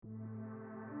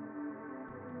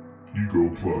Ego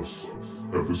Plus,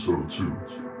 Episode 2,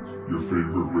 your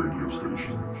favorite radio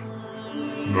station.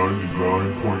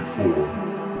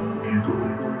 99.4 Ego.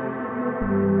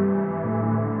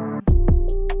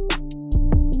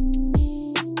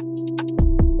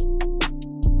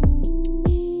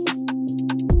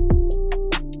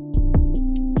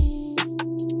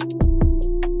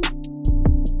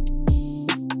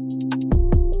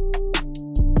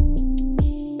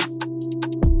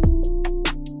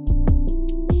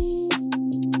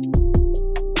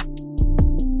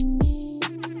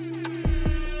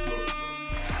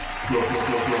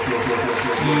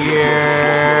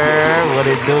 Yeah, what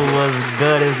it do was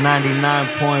good. It's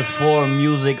 99.4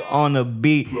 music on the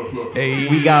beat. Hey.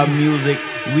 We got music,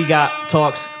 we got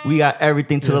talks, we got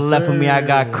everything. To the left of me, I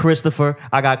got Christopher,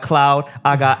 I got Cloud,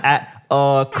 I got at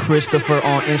Christopher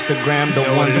on Instagram, the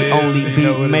one, the only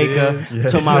beat maker.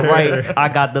 To my right, I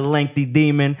got the lengthy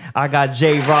demon. I got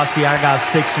Jay Rossi. I got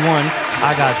 6'1".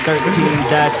 I got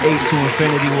 13-8 to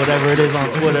infinity, whatever it is on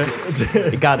Twitter.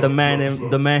 You got the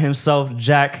man himself,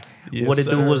 Jack. Yes, what it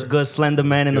do sir. was good. Slender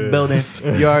Man in the building.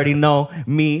 You already know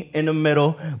me in the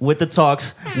middle with the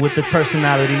talks, with the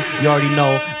personality. You already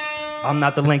know. I'm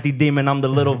not the lengthy demon. I'm the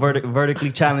little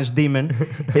vertically challenged demon.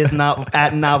 It's not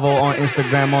at Navo on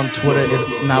Instagram, on Twitter. It's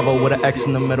Navo with an X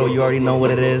in the middle. You already know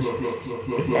what it is.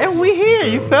 And we here.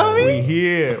 You feel me? We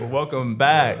here. Welcome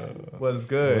back. What's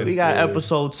good? We got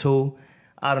episode 2.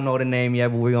 I don't know the name yet,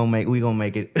 but we gonna make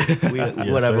it.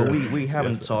 Whatever. Sir. We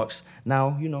having talks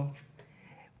now. You know,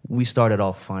 we started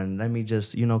off fun. Let me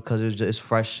just because it's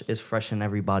fresh. It's fresh in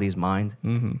everybody's mind.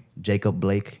 Mm-hmm. Jacob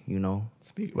Blake.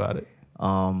 Speak about it.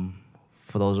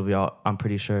 For those of y'all, I'm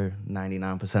pretty sure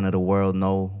 99% of the world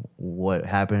know what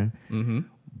happened. Mm-hmm.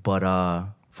 But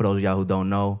for those of y'all who don't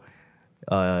know,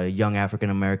 young African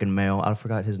American male. I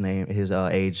forgot his name, his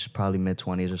age, probably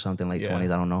mid-20s or something, late 20s.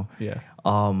 I don't know. Yeah.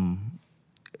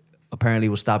 Apparently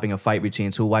was stopping a fight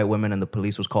between two white women, and the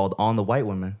police was called on the white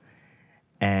women,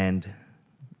 and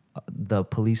the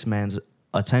policeman's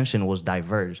attention was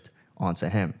diverged onto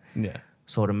him. Yeah.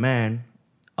 So the man,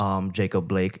 Jacob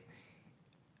Blake,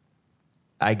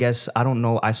 I guess, I don't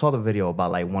know, I saw the video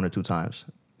about like 1 or 2 times,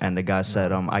 and the guy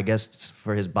said, I guess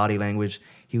for his body language,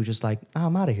 he was just like,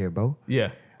 I'm out of here, bro.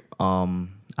 Yeah.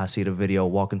 I see the video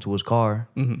walking to his car,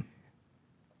 Mm-hmm.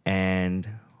 and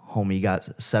homie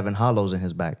got 7 hollows in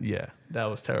his back. Yeah. That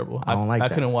was terrible. I don't like I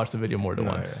that. couldn't watch the video more than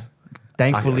once.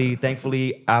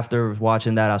 Thankfully, after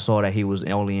watching that, I saw that he was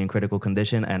only in critical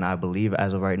condition, and I believe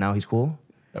as of right now, he's cool.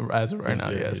 As of right now,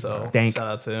 yeah. he's So Thank- shout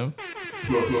out to him.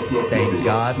 Thank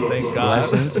God. Thank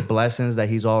God. Blessings that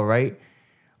he's all right.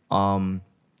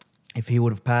 If he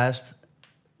would have passed,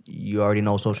 you already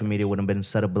know social media would have been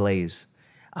set ablaze.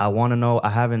 I want to know. I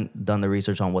haven't done the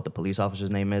research on what the police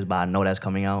officer's name is, but I know that's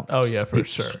coming out. Oh yeah, for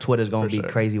sure. Twitter's gonna For be sure.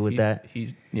 crazy with that.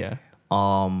 Yeah.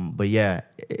 But yeah,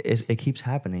 it keeps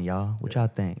happening, y'all. What y'all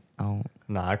think?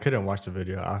 Nah, I couldn't watch the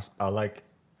video.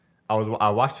 I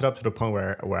watched it up to the point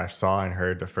where I saw and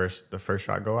heard the first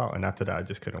shot go out, and after that I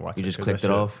just couldn't watch it. You just 'cause clicked that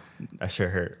it shit- off. That shit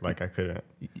hurt. Like I couldn't.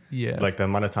 Yeah. Like the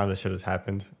amount of times that shit has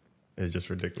happened is just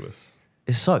ridiculous.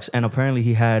 It sucks. And apparently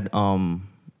he had,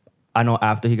 I know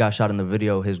after he got shot in the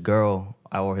video, his girl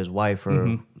or his wife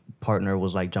or partner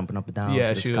was like jumping up and down. Yeah,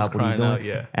 to this she was cop, what are you crying doing? out,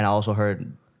 yeah. And I also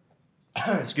heard,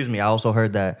 excuse me, I also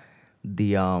heard that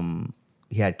he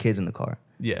had kids in the car.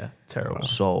 Yeah. Terrible.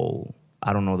 So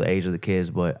I don't know the age of the kids,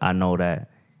 but I know that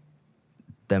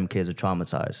them kids are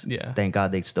traumatized. Yeah. Thank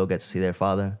God they still get to see their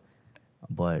father.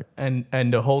 But And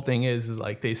the whole thing is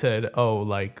like they said,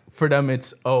 like for them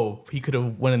it's he could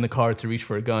have went in the car to reach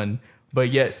for a gun, but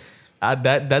yet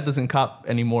that doesn't cop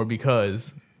anymore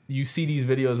because you see these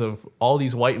videos of all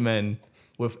these white men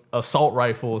with assault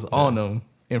rifles on them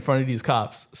in front of these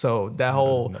cops. So that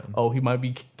whole he might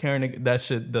be carrying that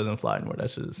shit doesn't fly anymore. That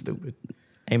shit is stupid.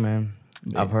 hey, man,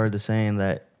 Yeah. I've heard the saying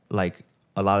that like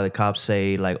a lot of the cops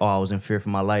say like, I was in fear for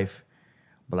my life.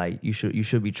 But like you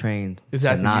should be trained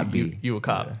Exactly. to not be. You a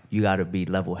cop. You got to be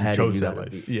level headed. chose You that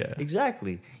gotta life. be- Yeah.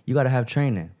 exactly. You got to have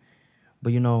training.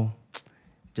 But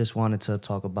just wanted to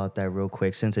talk about that real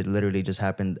quick since it literally just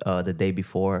happened the day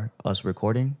before us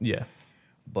recording. Yeah.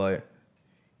 But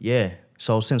yeah,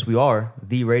 so since we are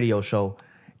the radio show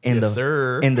in Yes,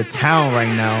 sir. in the town right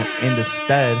now, in the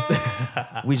stead,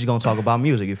 we just gonna talk about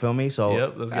music. You feel me? So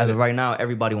Yep, let's get as it. of right now,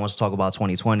 everybody wants to talk about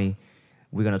 2020.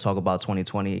 We're gonna talk about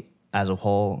 2020 as a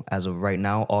whole. As of right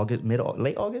now,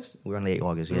 late August. We're in late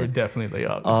August. Yeah. We're definitely late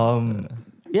August.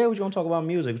 Yeah, we're gonna talk about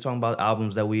music. We're talking about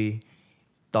albums that we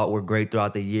thought were great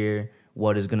throughout the year.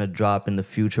 What is gonna drop in the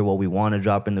future? What we want to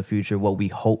drop in the future? What we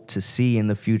hope to see in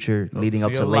the future, leading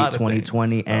up see to a late lot of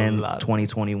 2020 things. A and lot of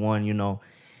 2021.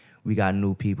 we got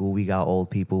new people, we got old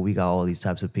people, we got all these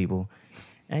types of people,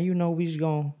 and you know we should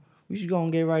go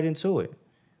and get right into it.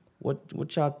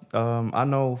 What y'all? I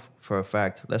know for a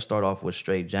fact. Let's start off with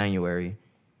straight January.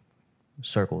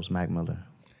 Circles, Mac Miller.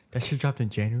 That shit dropped in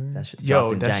January. That shit Yo,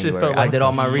 dropped in that shit January. felt like I did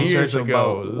all my years research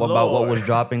ago. about what was Lord.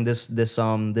 dropping this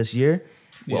year, with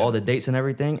Yeah. all the dates and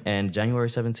everything. And January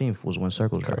 17th was when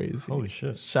Circles dropped. Crazy. Holy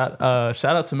shit. Shout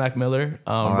out to Mac Miller.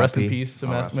 Rest in R.I.P. peace to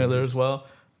Mac Miller as well.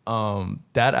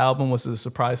 That album was a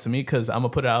surprise to me because I'm gonna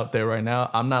put it out there right now.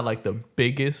 I'm not like the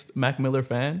biggest Mac Miller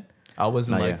fan. I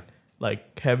wasn't Not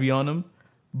like heavy on him,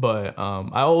 but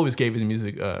I always gave his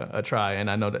music a try. And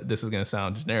I know that this is gonna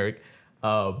sound generic,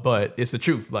 but it's the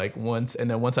truth. Like once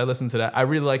I listened to that, I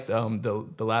really liked the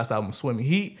last album,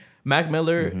 Swimming. Mac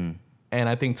Miller, and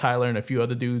I think Tyler and a few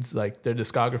other dudes, like their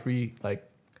discography, like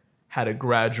had a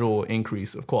gradual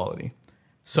increase of quality.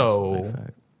 So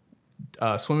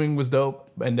Swimming was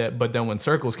dope, but then when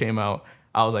Circles came out,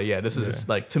 I was like, yeah, this is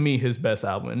like to me his best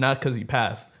album, and not because he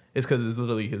passed, it's because it's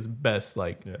literally his best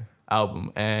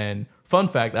album. And fun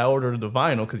fact, I ordered the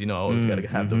vinyl because I always gotta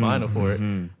have the vinyl for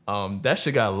it. That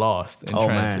shit got lost in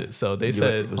transit, man. so they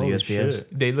said Was it USPS?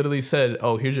 they literally said,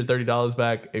 "Oh, here's your $30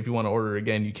 back. If you want to order it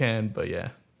again, you can." But yeah,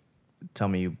 Tell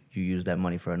me you used that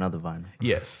money for another vinyl.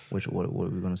 yes. What are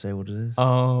we gonna say? What it is?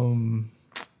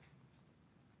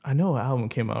 I know an album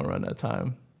came out around that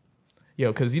time.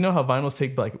 Yo, because you know how vinyls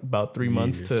take like about 3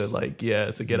 months to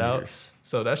to get out.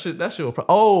 So that shit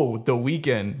will The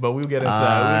Weeknd, but we'll get into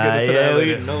that. We'll get into that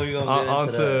later. we know we're gonna get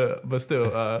into that. But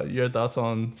still, your thoughts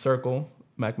on Circle,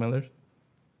 Mac Miller?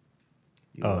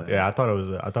 Oh yeah, I thought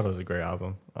it was a great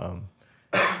album.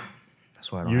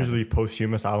 That's why I don't Usually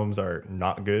posthumous albums are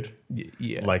not good.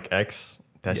 Yeah. Like X,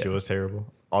 that shit was terrible.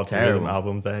 All three Terrible. of them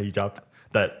albums that he dropped,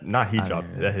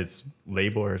 that his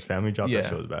label or his family dropped, that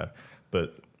shit was bad.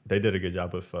 But they did a good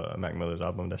job with Mac Miller's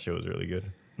album. That shit was really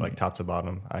good. Like top to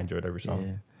bottom, I enjoyed every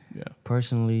song. Yeah.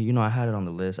 Personally, I had it on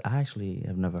the list. I actually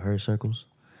have never heard Circles.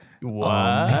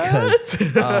 What?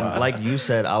 Because, like you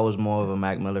said, I was more of a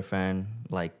Mac Miller fan,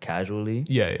 like casually.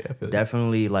 Yeah, I feel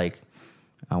Definitely, like,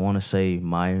 I want to say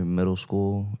my middle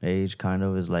school age kind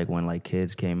of is like when like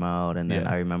Kids came out. And then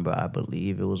I remember, I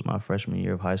believe it was my freshman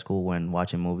year of high school when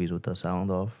watching movies with the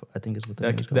sound off. I think it's what the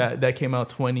name is called. that came out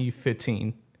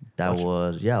 2015. I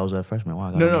was a freshman. Wow,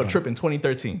 I got No, it. tripping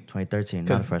 2013. 2013,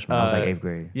 not a freshman. I was like 8th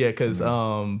grade. Yeah, because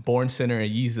Born Sinner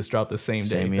and Yeezus dropped the same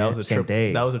day. Same year, That was a same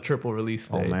day. That was a triple release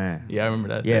day. Oh, man. Yeah, I remember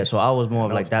that. Yeah, day. so I was more of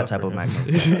that like was that tough type for of him. Mac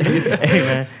Miller. Hey,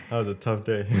 man. That was a tough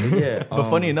day. Yeah. But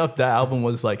funny enough, that album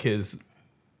was like his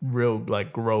real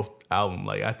like growth album.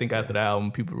 Like I think after that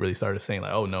album, people really started saying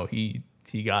like, "Oh no, he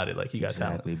got it. Like he got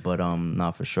talent." Exactly. But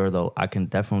not for sure though. I can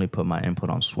definitely put my input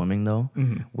on Swimming though,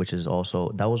 which is also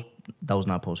that was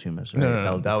not posthumous. Right?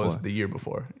 No, that was before. the year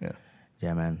before. Yeah.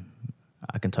 Yeah, man.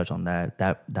 I can touch on that.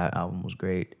 That album was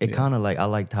great. It kind of like I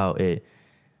liked how it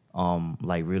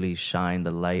like really shined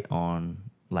the light on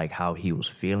like how he was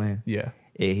feeling. Yeah.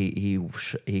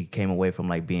 He came away from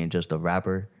like being just a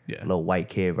rapper, little white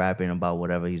kid rapping about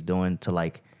whatever he's doing to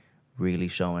like really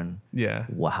showing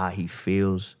how he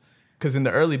feels. Because in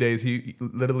the early days, he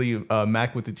literally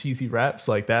Mac with the cheesy raps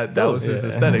like that. That was his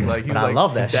aesthetic. Like he was I like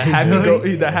love that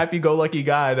shit. that happy-go-lucky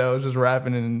guy that was just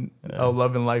rapping and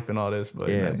loving life and all this.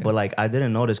 But But like I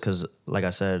didn't notice because like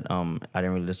I said, I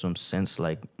didn't really listen to him since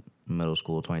like middle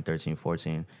school, 2013,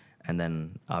 14, and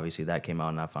then obviously that came out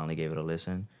and I finally gave it a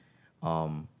listen.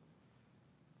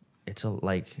 It's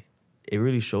it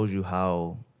really shows you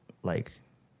how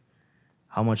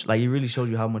much like it really shows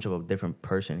you how much of a different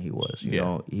person he was. You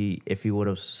know, if he would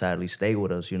have sadly stayed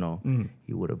with us, he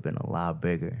would have been a lot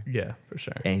bigger. Yeah, for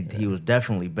sure. And he was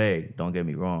definitely big. Don't get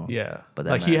me wrong. Yeah, but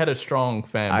like he had a strong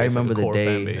fan base. I remember like a core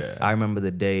fan base. I remember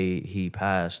the day he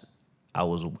passed. I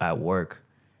was at work,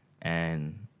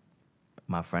 and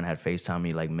my friend had FaceTime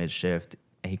me like mid shift,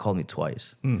 and he called me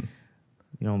twice.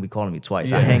 You know, be calling me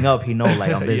twice. I hang up, he know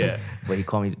like I'm busy, but he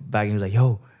called me back and he was like,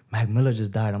 "Yo, Mac Miller just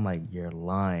died." I'm like, "You're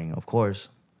lying." Of course,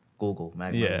 Google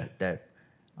Mac Miller dead.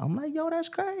 I'm like, "Yo, that's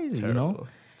crazy."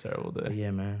 Terrible day. But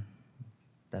yeah, man,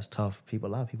 that's tough. A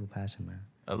lot of people passing, man.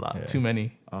 A lot, too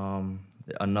many.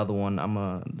 Another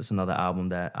one. This is another album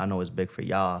that I know is big for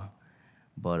y'all,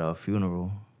 but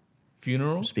Funeral.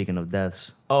 Funeral. Speaking of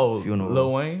deaths. Funeral.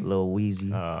 Lil Wayne. Lil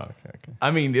Weezy. Okay.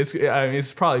 I mean,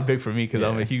 it's probably big for me because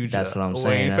I'm a huge. That's what I'm Wayne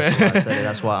saying. fan. That's why I said it.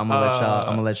 That's why I'm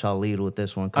gonna let y'all lead with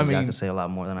this one because I can say a lot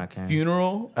more than I can.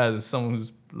 Funeral, as someone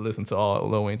who's listened to all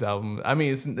Lil Wayne's albums, I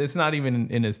mean, it's not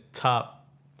even in his top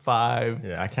 5.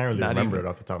 Yeah, I can't really remember it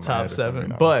off the top of my head. Top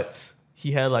 7, but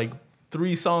he had like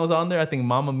 3 songs on there. I think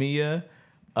Mamma Mia.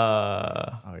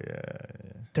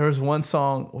 There was one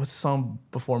song. What's the song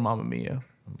before Mamma Mia?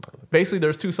 Basically,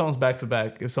 there's 2 songs back to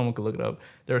back. If someone could look it up,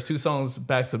 there's 2 songs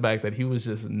back to back that he was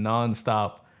just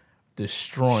nonstop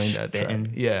destroying that track.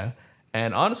 Yeah,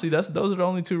 and honestly, those are the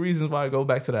only 2 reasons why I go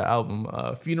back to that album.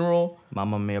 Funeral,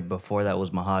 Mamma Mia. Before that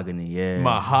was Mahogany. Yeah,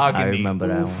 Mahogany. I remember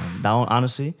that Oof. one. That one,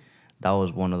 honestly, that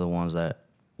was one of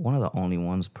the only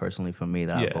ones personally for me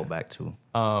that I go back to.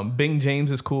 Bing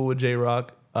James is cool with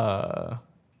J-Rock.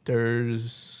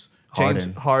 There's James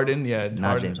Harden. Yeah,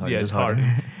 Not James Harden. Yeah, just Harden.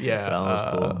 Harden. Yeah, That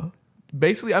was cool.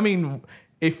 Basically, I mean,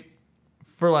 if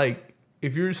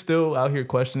you're still out here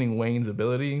questioning Wayne's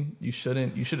ability, you should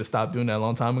have stopped doing that a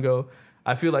long time ago.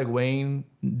 I feel like Wayne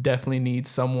definitely needs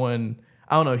someone.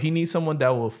 I don't know. He needs someone that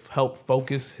will help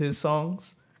focus his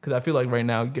songs, because I feel like right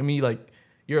now,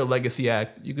 you're a legacy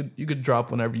act. You could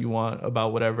drop whenever you want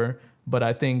about whatever. But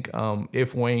I think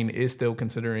if Wayne is still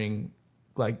considering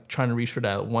like trying to reach for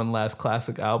that one last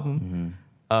classic album,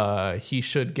 he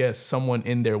should get someone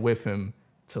in there with him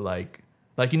to like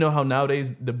you know how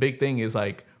nowadays the big thing is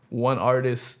like one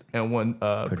artist and one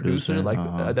producer.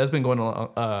 Like that's been going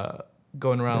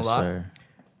around a lot. Sir.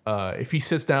 If he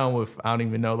sits down with, I don't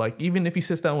even know, like even if he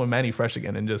sits down with Manny Fresh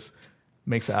again and just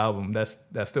makes an album,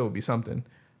 that still would be something.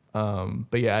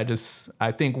 But yeah,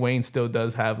 I think Wayne still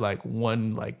does have like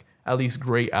one like at least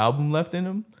great album left in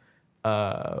him.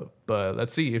 But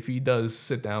let's see if he does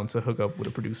sit down to hook up with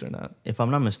a producer or not. If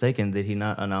I'm not mistaken, did he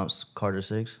not announce Carter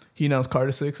 6? He announced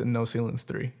Carter 6 and No Ceilings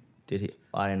 3. Did he?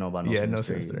 I didn't know about No Yeah, Ceilings No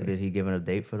Ceilings 3. Did he give it a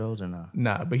date for those or not?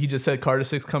 Nah, but he just said Carter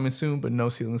 6 coming soon, but No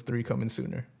Ceilings 3 coming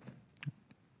sooner.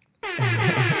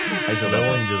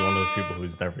 That one's just one of those people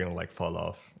who's never gonna like fall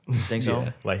off. Think so?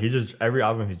 Yeah. Like every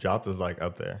album he dropped is like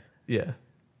up there. Yeah.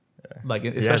 Like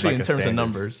has, especially like, in a terms of standard.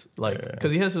 numbers, like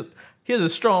because he has a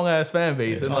strong ass fan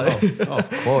base, and like, Of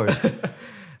course.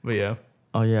 but yeah,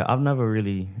 Oh yeah, I've never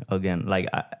really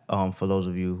for those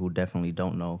of you who definitely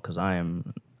don't know, because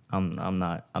I'm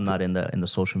not in the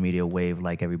social media wave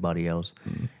like everybody else.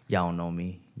 Y'all don't know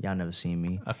me. Y'all never seen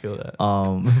me. I feel that.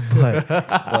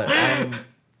 But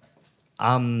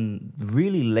I'm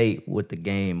really late with the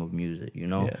game of music, you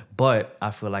know. Yeah. But I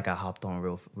feel like I hopped on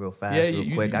real fast, Yeah,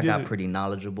 real quick. you I did got it. pretty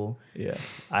knowledgeable. Yeah,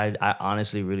 I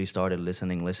honestly really started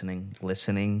listening yeah.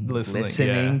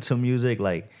 to music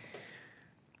like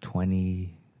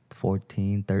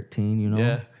 2014, 13, you know.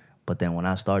 Yeah. But then when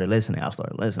I started listening. I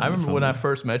remember when I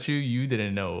first met you, you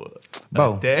didn't know,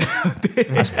 Bro. damn thing.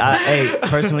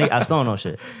 Personally, I still don't know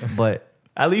shit. But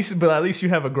At least you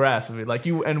have a grasp of it. Like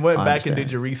you went back and understand.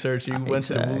 did your research. You went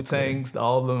to the Exactly. Wu-Tangs,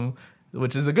 all of them,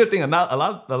 which is a good thing. A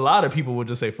lot of people would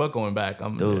just say fuck going back.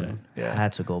 dude, I yeah.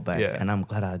 had to go back, Yeah. and I'm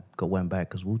glad I went back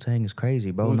because Wu-Tang is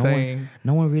crazy, bro. Wu-Tang.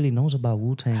 No one really knows about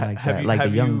Wu-Tang like that. Like the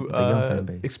young fan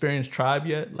base. Experienced Tribe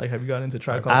yet? Like, have you gotten into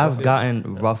Tribe Called I've Quest yet?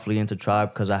 gotten roughly into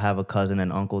Tribe because I have a cousin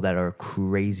and uncle that are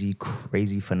crazy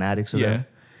fanatics of them.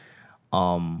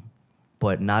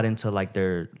 But not into like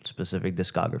their specific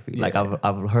discography. Like Yeah.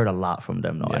 I've heard a lot from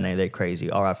them though, Yeah. and they're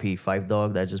crazy. R.I.P. Phife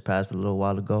Dawg that just passed a little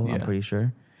while ago. I'm Yeah. pretty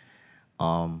sure.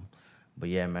 But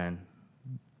yeah, man,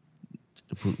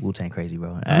 Wu-Tang crazy,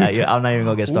 bro. I'm not even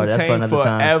gonna get started. That's for Wu-Tang another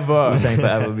time. forever. Wu-Tang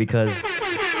forever because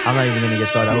I'm not even gonna get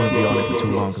started. I'm gonna be on it for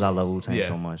too long because I love Wu-Tang Yeah.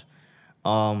 so much.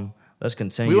 Let's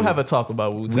continue. We'll have a talk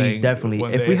about Wu-Tang. We definitely-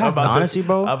 one if day. we have to, About honestly,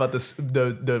 bro. About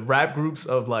the rap groups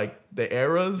of like the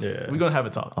eras. Yeah. We're gonna have a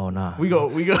talk. Oh nah. We go.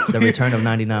 The return of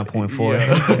 99.4.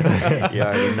 Yeah. You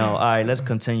already know. All right, let's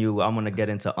continue. I'm gonna get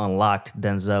into Unlocked,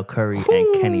 Denzel Curry and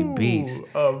Kenny Beats.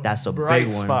 That's a bright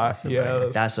big one. spot. Yeah,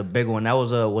 That's a big one. That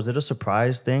was it a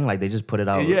surprise thing? Like they just put it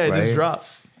out? yeah. It right? just dropped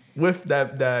with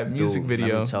that music Dude, let me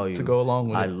video tell you, to go along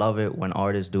with I it. love it when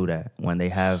artists do that. When they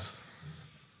have,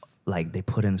 like, they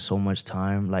put in so much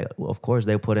time. Like, of course,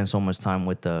 they put in so much time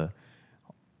with the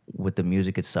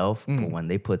music itself, but when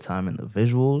they put time in the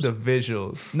visuals, The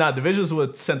visuals. Nah, the visuals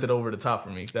would sent it over the top for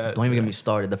me. That don't even get me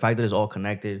started. The fact that it's all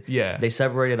connected. Yeah. They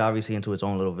separated obviously into its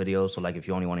own little videos. So like if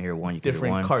you only want to hear one, you can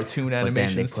Different hear one. cartoon But then they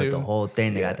animations, put the too. whole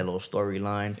thing. They Yeah. got that little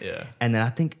storyline. Yeah. And then I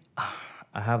think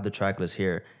I have the track list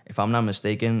here. If I'm not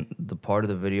mistaken, the part of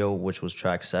the video which was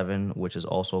track 7, which is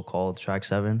also called track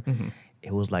 7, Mm-hmm.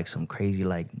 it was like some crazy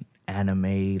like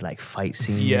anime like fight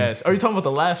scene. Yes. Are you talking about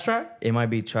the last track? It might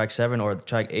be track 7 or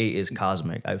track 8 is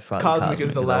Cosmic. Cosmic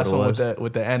is the that last what it one was?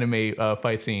 with the anime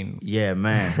fight scene. Yeah,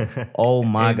 man. Oh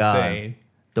my Insane. god,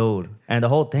 dude. And the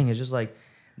whole thing is just like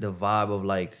the vibe of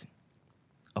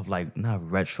like not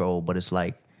retro, but it's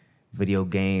like video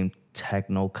game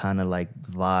techno kind of like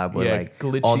vibe where Yeah, like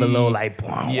glitchy. all the little like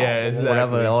Yeah, exactly.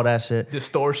 whatever, all that shit.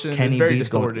 Distortion. Kenny It's very Beats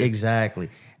going distorted. exactly.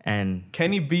 And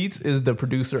Kenny Beats is the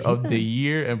producer of the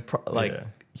year, and Yeah.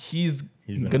 he's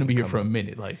been gonna be here for a coming.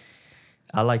 minute. Like,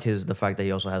 I like the fact that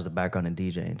he also has the background in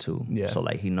DJing too. Yeah. So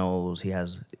like he knows he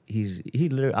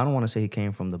literally, I don't want to say he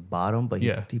came from the bottom, but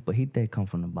he did come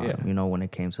from the bottom. Yeah. You know, when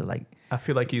it came to like. I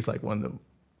feel like he's like one of the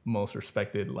most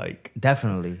respected, like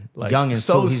definitely like young and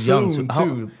so too. He's soon young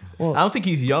too. Well, I don't think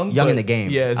he's young. Young but in the game.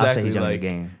 Yeah, exactly. I'll say he's young like, in the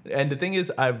game. And the thing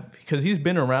is, because he's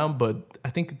been around, but I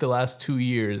think the last 2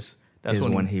 years. That's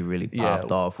when he really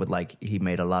popped off with like he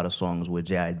made a lot of songs with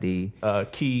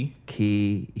JID. Key.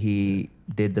 He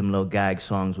did them little gag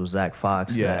songs with Zach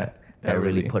Fox. Yeah, that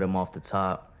really put him off the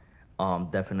top.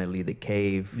 Definitely The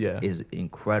Cave is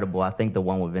incredible. I think the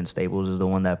one with Vince Staples is the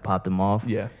one that popped him off.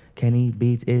 Yeah. Kenny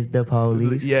Beats is the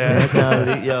police.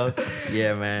 Yeah. Yo.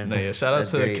 Yeah, man. No, yeah. Shout out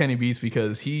to great. Kenny Beats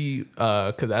because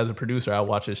because as a producer, I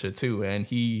watch this shit too, and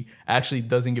he actually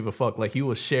doesn't give a fuck. Like he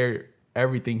will share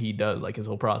everything he does, like his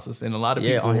whole process. And a lot of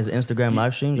people on his Instagram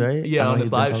live streams, right? Yeah, on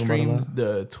his live streams,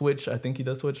 the Twitch, I think he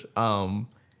does Twitch.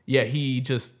 He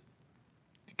just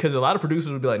because a lot of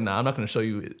producers would be like, nah, I'm not gonna show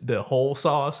you the whole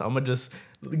sauce. I'm gonna just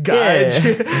guide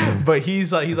you. But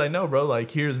he's like, no, bro,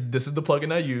 like this is the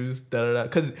plugin I use.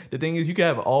 Because the thing is, you can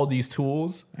have all these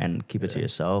tools and keep it to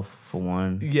yourself for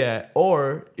one. Yeah,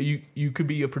 or you could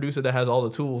be a producer that has all the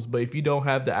tools, but if you don't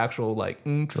have the actual like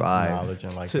drive, knowledge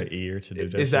and like the ear to do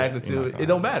that exactly, shit, it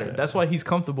don't matter. That's why he's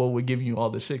comfortable with giving you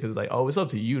all this shit because it's like, oh, it's up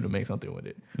to you to make something with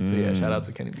it. So yeah, shout out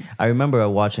to Kenny Beats. I remember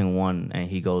watching one, and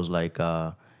he goes like,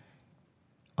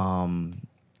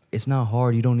 "It's not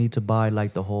hard. You don't need to buy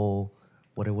like the whole."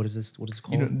 What is this? What is it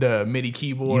called? The MIDI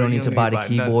keyboard. You don't need to buy the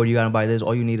keyboard. You gotta buy this.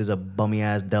 All you need is a bummy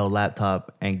ass Dell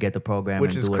laptop and get the program.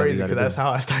 Which and is do crazy because that's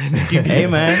how I started making beats. Hey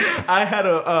man, I had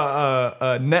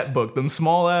a netbook, them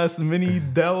small ass mini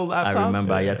Dell laptops. I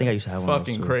remember. I think I used to have one.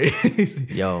 Fucking crazy.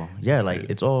 Yo, yeah, like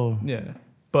it's all. Yeah,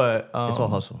 but it's all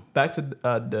hustle. Back to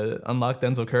the Unlocked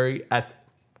Denzel Curry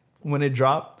when it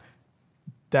dropped.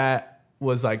 That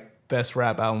was like best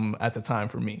rap album at the time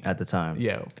for me. At the time,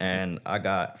 yeah. And I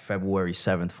got February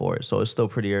 7th for it, so it's still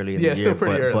pretty early in the year. Still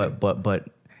pretty early. But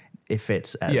it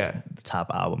fits as the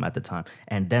top album at the time.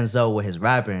 And Denzel with his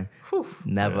rapping,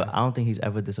 never. I don't think he's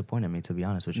ever disappointed me, to be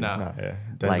honest with you. Nah, yeah.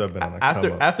 Denzel been on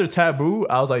after Taboo,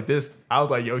 I was like this. I was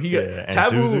like, yo, he got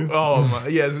Taboo. Zuzu. Oh my,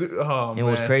 yeah. Oh, it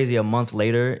was crazy. A month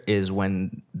later is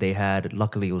when they had.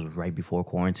 Luckily, it was right before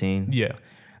quarantine. Yeah.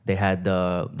 They had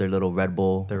their little Red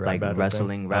Bull like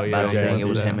wrestling rap battle thing. It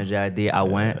was him and JID. I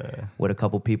went with a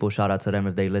couple people. Shout out to them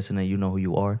if they listen and you know who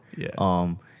you are.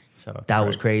 Yeah. That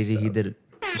was crazy. He did it.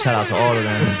 Shout out to all of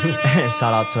them.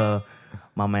 Shout out to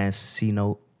my man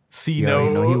C-Note.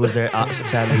 C-Note. He was there.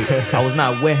 Sadly, I was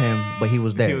not with him, but he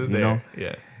was there. He was there. You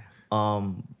know?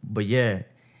 Yeah. But yeah,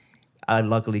 I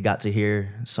luckily got to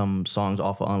hear some songs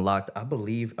off of Unlocked. I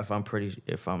believe,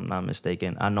 if I'm not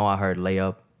mistaken, I know I heard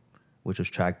Layup, which was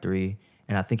track 3,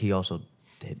 and I think he also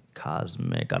did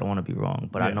Cosmic. I don't want to be wrong,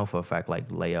 but I know for a fact like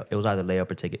Layup. It was either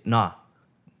Layup or Take It. Nah,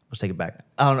 let's take it back.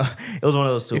 I don't know. It was one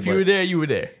of those two. If you were there, you were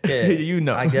there. Yeah, you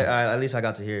know. At least I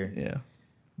got to hear. Yeah.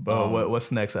 But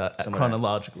what's next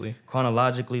chronologically?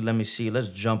 Chronologically, let me see. Let's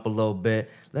jump a little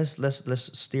bit.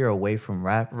 Let's steer away from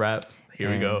rap. Here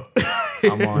we go.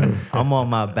 I'm on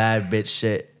my bad bitch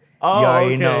shit. Oh, you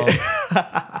already know.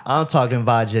 I'm talking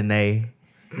about Janae.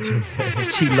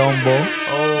 Chilombo.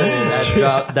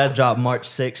 Oh, that dropped March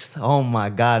 6th. Oh my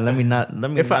God. Let me.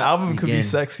 If an album could be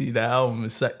sexy, that album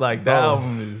is that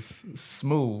album is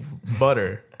smooth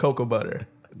butter, cocoa butter.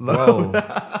 Bro,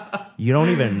 you don't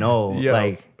even know. Yo,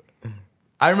 like,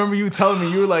 I remember you telling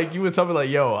me you would tell me like,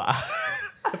 yo,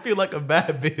 I feel like a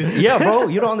bad bitch. Yeah, bro,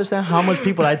 you don't understand how much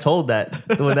people I told that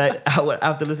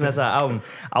after listening to that album.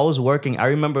 I was working. I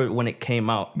remember when it came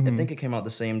out. I think it came out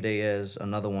the same day as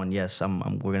another one. Yes,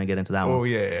 we're gonna get into that one. Oh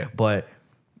yeah. But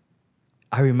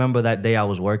I remember that day I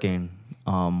was working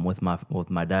with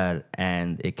my dad,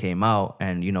 and it came out,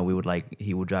 and we would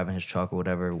he would drive in his truck or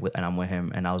whatever, and I'm with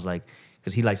him, and I was like,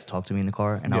 because he likes to talk to me in the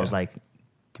car, and I was like,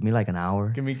 give me like an hour.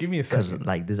 Give me a second.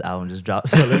 Because this album just dropped,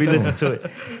 so let me listen to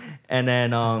it. And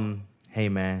then, hey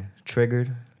man,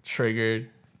 Triggered.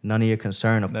 None of your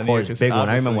concern, of course, big one.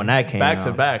 I remember when that came out. Back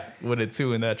to back with it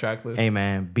too in that track list. Hey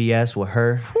man, BS with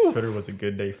her. Twitter was a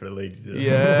good day for the ladies.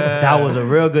 Yeah. That was a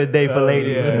real good day for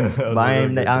ladies. Yeah. But I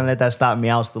didn't let that stop me.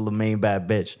 I was still the main bad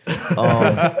bitch.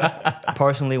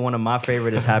 Personally, one of my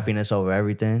favorite is Happiness Over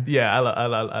Everything. Yeah,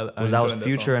 that was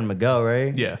Future and Miguel,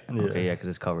 right? Yeah. Okay, yeah, because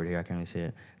it's covered here. I can't really see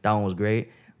it. That one was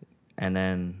great. And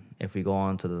then if we go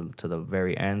on to the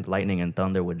very end, Lightning and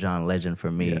Thunder with John Legend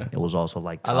for me, it was also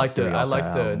like top I like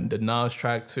the the Nas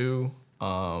track too.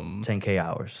 10K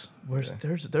Hours.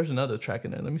 There's another track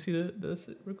in there. Let me see this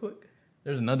real quick.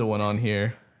 There's another one on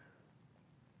here.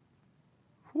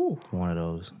 Whew. One of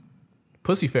those.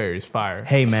 Pussy Fairy is fire.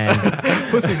 Hey man,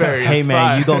 Pussy Fairy is hey man,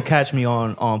 fire. you gonna catch me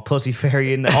on Pussy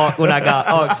Fairy when I got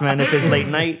aux, man. If it's late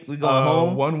night, we going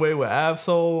home. One Way with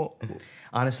Absol.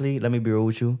 Honestly, let me be real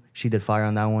with you. She did fire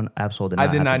on that one. Absol did not.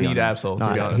 I did have not to be need on Absol, that.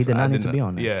 to be honest. He did I not did need to not- be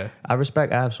on that. yeah. I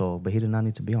respect Absol, but he did not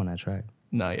need to be on that track.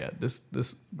 No, yeah, this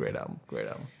great album.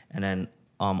 And then,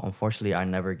 unfortunately, I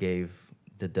never gave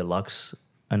the deluxe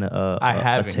I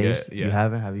haven't a taste. yet, yeah. You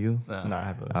haven't? Have you? No. No, I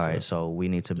haven't. All right, so we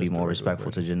need to be Just the more regular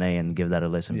respectful to Janae and give that a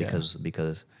listen Yeah.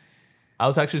 because I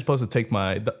was actually supposed to take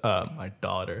my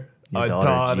daughter. Your A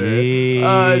daughter,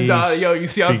 jeez. Yo, you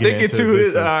see, I'm Speaking thinking into too.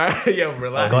 existence. All right, yo,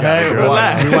 relax. go ahead,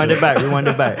 relax. rewind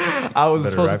it back. I was Better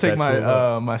supposed to wrap take that tool my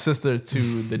up. my sister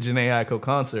to the Janae Aiko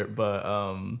concert, but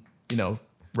Rona.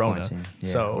 Quarantine. Yeah,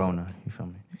 so Rona, you feel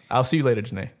me? I'll see you later,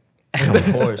 Janae.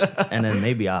 Of course. And then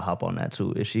maybe I'll hop on that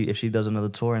too. If she does another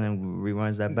tour and then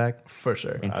rewinds that back, For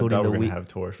sure. And- I including thought the we were week. gonna have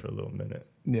tours for a little minute.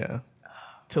 Yeah.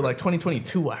 Till like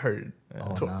 2022, I heard.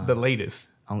 The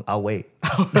latest. I'll wait.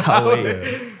 I'll wait.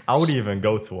 Yeah. I would even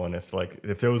go to one if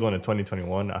there was one in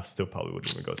 2021. I still probably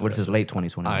wouldn't even go to. What if that it's late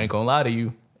 2020? I ain't gonna lie to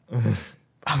you.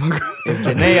 If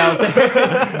Janae out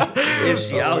there, if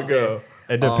she out there,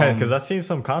 It depends because I've seen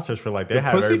some concerts where like they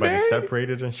have Pussy everybody Fairy?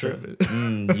 separated and shit.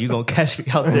 you gonna catch me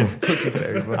out there, Pussy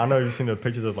Fairy, bro. I know you've seen the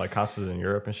pictures of like concerts in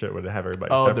Europe and shit where they have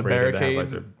everybody Oh, the separated. They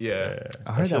have, barricades? like, Yeah.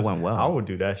 I heard that went well. I would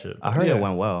do that shit. I heard Yeah. it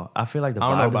went well. I feel like the I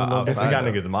don't know vibe is a about little If different. we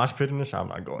outside, got niggas mosh pit in the shit, I'm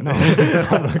not going.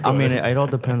 I mean, it all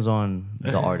depends on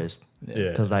the artist.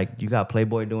 Yeah. Because like you got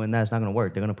Playboy doing that, it's not gonna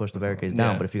work. They're gonna push the barricades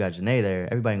down. Yeah. But if you got Janae there,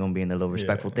 everybody gonna be in the little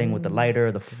respectful thing with the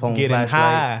lighter, the phone Getting flashlight.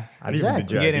 high. I'd even be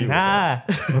Exactly. JID Getting with that.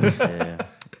 high. Yeah.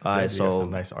 All right, JID got so some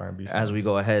nice R&B songs. as we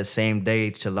go ahead, same day,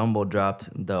 Chilombo dropped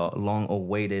the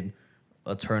long-awaited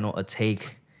Eternal A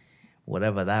Take,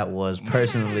 whatever that was.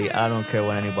 Personally, I don't care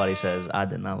what anybody says. I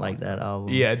did not like that album.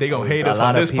 Yeah, they gonna hate A us lot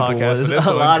on of this people podcast. was for this a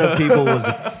one. lot of people was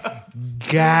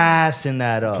gassing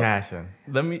that up. Cashin'.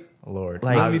 Let me. Lord,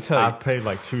 Like- Let me tell you. I played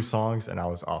like 2 songs and I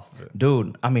was off of it.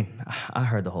 Dude, I mean, I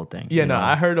heard the whole thing. Yeah, you no, know?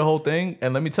 I heard the whole thing,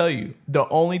 and let me tell you, the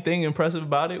only thing impressive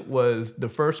about it was the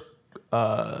first,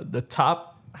 the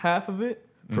top half of it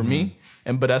for me,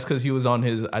 but that's because he was on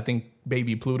his, I think,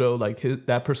 Baby Pluto, like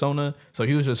that persona, so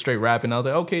he was just straight rapping. I was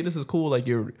like, okay, this is cool, like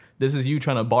this is you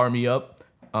trying to bar me up,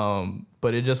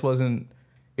 but it just wasn't.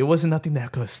 It wasn't nothing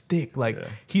that could stick. Like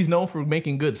he's known for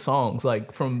making good songs.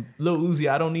 Like from Lil Uzi,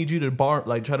 I don't need you to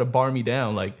try to bar me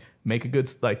down. Like make a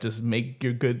good, like just make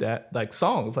your good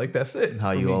songs. Like that's it.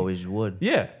 How for you me. always would.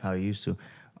 Yeah. How you used to.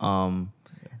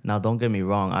 Now, don't get me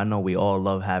wrong. I know we all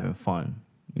love having fun.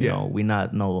 You Yeah. know, we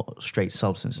not no straight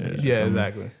substances. you Yeah, feel me?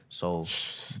 exactly. So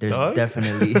there's Doug?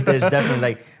 definitely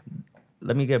like.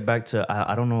 Let me get back to.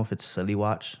 I don't know if it's Silly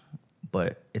Watch,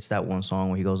 but it's that one song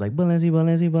where he goes like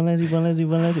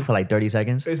Balenci for like 30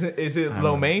 seconds. Is it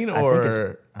Lo Mein I think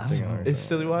or I don't know. is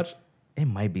Silly Watch? It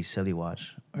might be Silly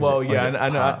Watch. Or is Well, it- or is yeah, it I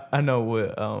know. Pop? I know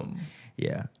what.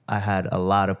 Yeah, I had a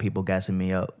lot of people gassing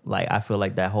me up. Like I feel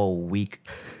like that whole week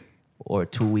or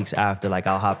 2 weeks after, like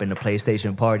I'll hop in the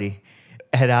PlayStation party,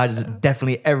 and I just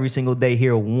definitely every single day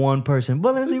hear one person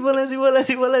Balenci.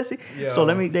 Yo. So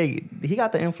he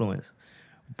got the influence,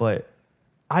 but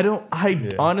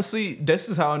Honestly, this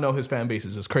is how I know his fan base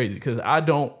is just crazy because I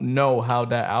don't know how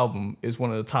that album is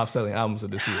one of the top selling albums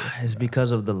of this year. it's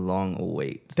because of the long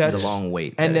wait. That's- the long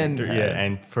wait, and that then- it Yeah, had.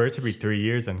 and for it to be 3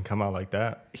 years and come out like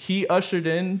that, He ushered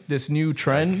in this new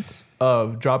trend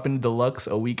of dropping deluxe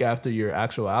a week after your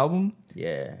actual album,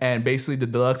 yeah, and basically the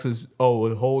deluxe is a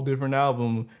whole different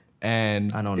album.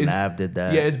 And I know it's- Nav did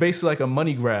that. Yeah, it's basically like a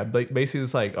money grab. Like basically,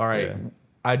 it's like, all right,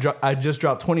 I just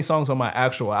dropped 20 songs on my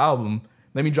actual album.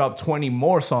 Let me drop 20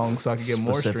 more songs so I can get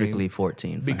more specifically streams.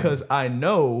 14 for Because him. I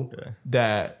know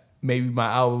that maybe my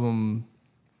album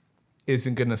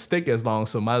isn't gonna stick as long,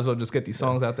 so might as well just get these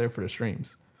songs out there for the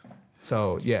streams.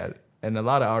 So yeah, and a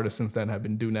lot of artists since then have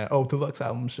been doing that. Oh, deluxe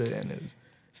album shit, and it's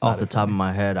Off not the it for top of me.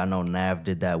 my head, I know Nav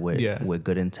did that with Yeah.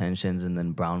 Good Intentions, and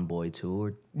then Brown Boy 2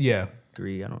 or Yeah.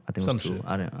 3. I think Some it was 2. shit.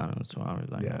 I don't know. So I don't really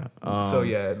like Yeah. that. So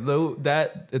yeah,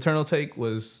 that Eternal Take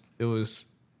was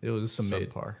some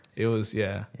mid. subpar. It was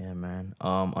Yeah, man.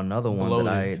 Another one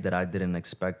Bloated. that I didn't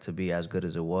expect to be as good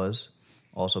as it was,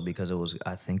 also because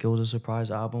I think it was a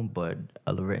surprise album, but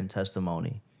a written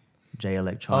testimony, Jay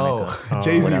Electronica. Oh,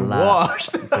 Jay Z with a lot.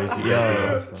 washed.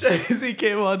 Jay-Z, Jay Z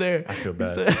came on there. I feel He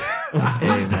bad. said-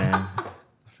 Hey man,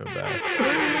 I feel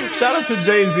bad. Shout out to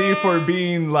Jay Z for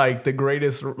being like the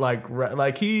greatest.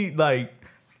 Like he like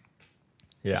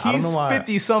Yeah, I don't he's know why.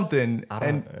 50 something, I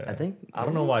and don't, I think I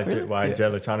don't know why Really? why Jay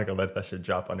Electronica let that shit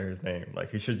drop under his name.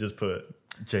 Like he should just put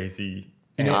Jay-Z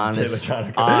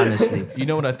Honestly. You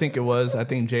know what I think it was? I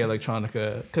think Jay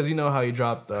Electronica, because you know how he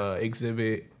dropped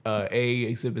Exhibit A,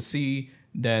 Exhibit C,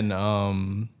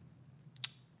 then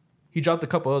he dropped a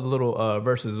couple other little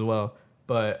verses as well.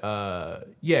 But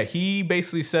yeah, he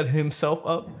basically set himself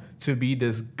up to be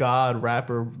this god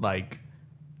rapper, like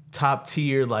top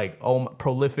tier, like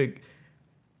prolific.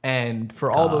 And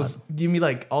for all those, give me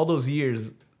like all those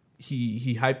years,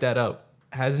 he hyped that up.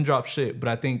 Hasn't dropped shit, but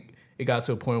I think it got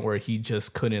to a point where he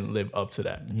just couldn't live up to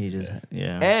that. He just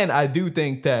And I do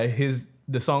think that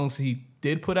the songs he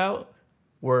did put out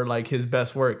were like his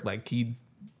best work. Like he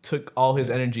took all his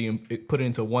energy and put it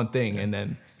into one thing, and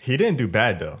then he didn't do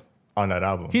bad though on that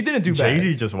album. He didn't do bad.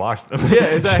 Jay-Z just watched them. Yeah,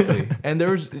 exactly. And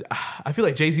I feel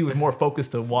like Jay-Z was more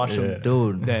focused to watch him,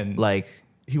 dude, than like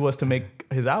he was to make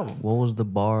his album. What was the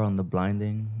bar on The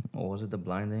Blinding? Or was it The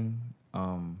Blinding?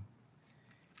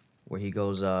 Where he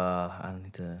goes, it was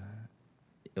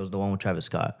the one with Travis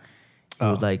Scott. It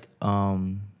was like,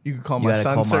 you could call you my gotta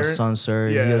son, call sir. my son, sir.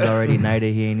 Yeah. He was already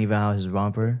knighted. He ain't even out his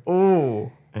romper.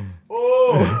 Oh.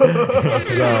 Yo,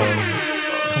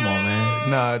 come on, man.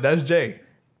 Nah, that's Jay.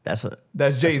 That's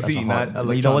Jay-Z, a not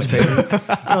hard. You know what's crazy? You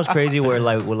know what's crazy? Where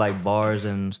with like bars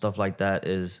and stuff like that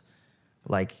is,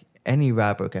 like any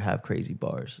rapper could have crazy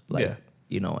bars, like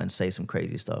and say some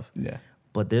crazy stuff. Yeah.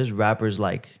 But there's rappers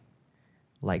like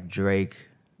Drake,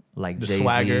 like The Jay-Z,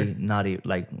 swagger. not even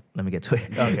like. Let me get to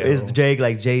it. Okay. It's Drake,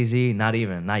 like Jay-Z, not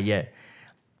yet.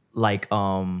 Like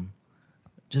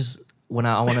just when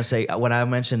I want to say when I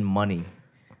mention money.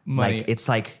 Like it's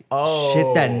like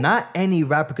shit that not any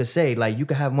rapper could say. Like you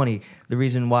could have money. The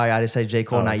reason why I just said J.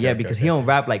 Cole not yet because he don't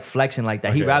rap like flexing like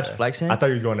that. He raps flexing. I thought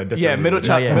he was going a different. Yeah, Middle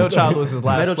Child was his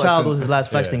last. Middle flexing. Child was his last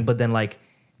flexing, but then like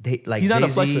he's not a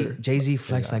flexer. Jay-Z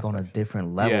flexed like on a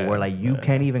different level where like you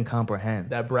can't even comprehend.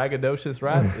 That braggadocious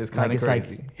rap is kind of crazy.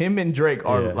 Like, him and Drake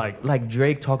are like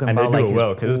Drake talking and about they do like it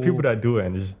well because there's people that do it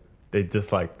and they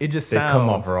just like it just they sounds, come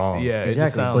off wrong. Yeah,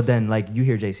 exactly. But then like you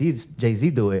hear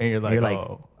Jay-Z do it, and you're like,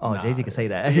 oh, Jay-Z can say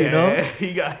that. Yeah,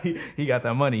 you know, he got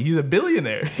that money. He's a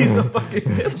billionaire. He's a fucking.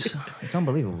 It's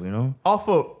unbelievable, you know.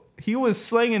 He was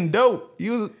slanging dope. He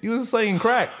was slanging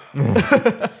crack on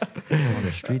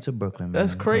the streets of Brooklyn. Man.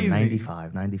 That's crazy.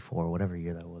 95, 94, whatever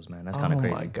year that was, man. That's kind of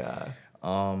crazy. Oh my god.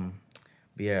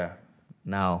 But yeah.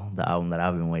 Now the album that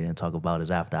I've been waiting to talk about is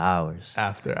After Hours.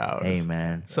 After Hours. Hey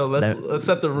man. So let's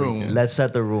set the room. Let's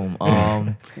set the room.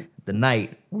 The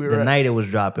night it was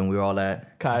dropping, we were all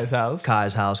at Kai's house.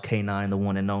 K9, the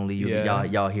one and only.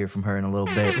 Y'all hear from her in a little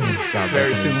bit.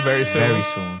 Very soon.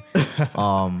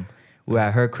 We were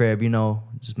at her crib,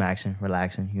 just maxing,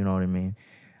 relaxing. You know what I mean.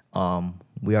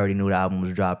 We already knew the album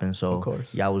was dropping, so of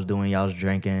course. y'all was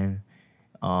drinking.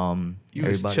 You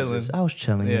was chilling. I was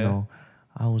chilling. Yeah.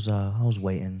 I was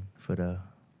waiting for the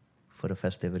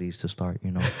festivities to start,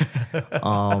 and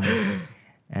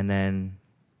then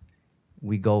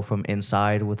we go from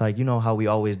inside with like how we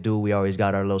always do. We always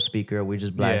got our little speaker. We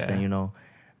just blasting,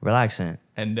 relaxing.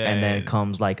 And then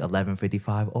comes like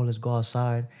 11:55. Oh, let's go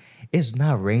outside. It's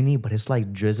not rainy, but it's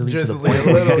like drizzly to the point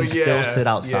where you can still sit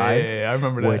outside. Yeah, I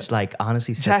remember that. Which like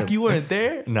honestly, Jack, you weren't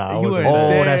there. Nah, I you wasn't weren't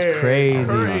there. there. That's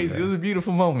crazy. It was a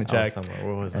beautiful moment, Jack.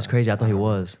 Where was That's I? crazy. I thought he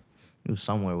was. He was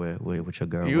somewhere with your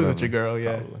girl. You was with your girl,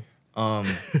 yeah.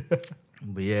 Probably.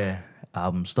 But yeah,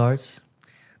 album starts.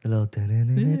 The little.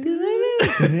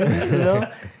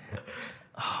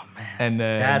 Oh man. And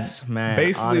then That's man.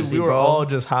 basically honestly, we were bro, all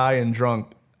just high and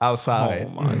drunk outside.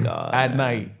 Oh my god. At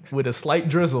night with a slight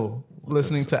drizzle,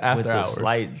 listening to After with Hours. a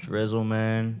slight drizzle,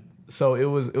 man. So it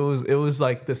was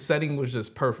like the setting was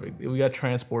just perfect. We got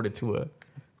transported to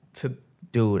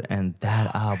Dude, and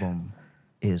that album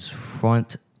is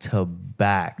front to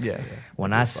back. Yeah.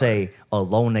 When I say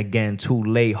alone again, too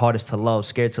late, hardest to love,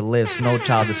 scared to live, snow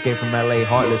child, escape from LA,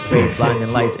 heartless fate,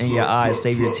 blinding lights in your eyes,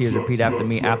 save your tears, repeat after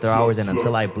me, After Hours, and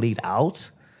until I bleed out.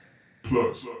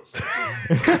 Plus,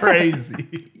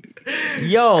 crazy.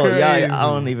 Yo, Crazy.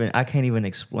 yeah, I can't even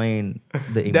explain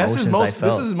the emotions I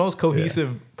felt. This is the most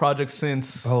cohesive project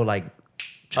since Bro, like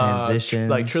transitions,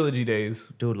 like trilogy days.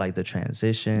 dude, like the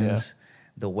transitions, Yeah.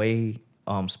 the way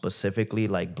specifically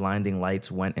like blinding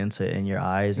lights went into In Your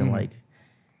Eyes and like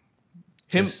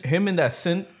Him and that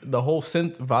synth, the whole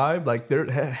synth vibe, like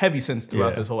they're heavy synths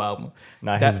throughout this whole album.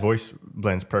 His voice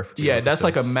blends perfectly. Yeah, with the that's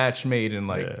like a synths. match made in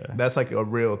like that's like a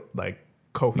real like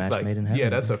Match made in heaven, yeah,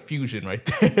 that's a fusion right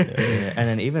there. yeah. And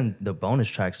then even the bonus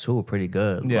tracks too were pretty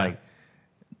good. Yeah. Like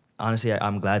honestly,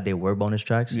 I'm glad they were bonus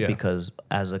tracks Yeah. because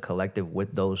as a collective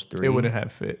with those three, It wouldn't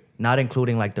have fit. not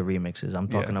including like the remixes. I'm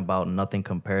talking about Nothing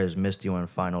Compares, Missed You, and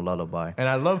Final Lullaby. And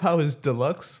I love how his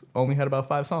deluxe only had about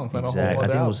 5 songs, not a whole Exactly.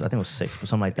 other I album. think it was 6, but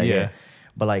something like that. Yeah. Yeah.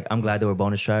 But like, I'm glad there were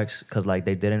bonus tracks because like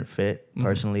they didn't fit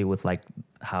personally with like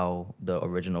how the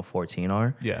original 14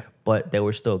 are. Yeah. But they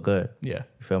were still good. Yeah.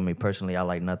 You feel me? Personally, I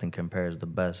like Nothing Compares the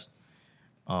best.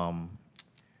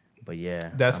 But yeah,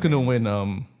 That's gonna win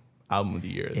album of the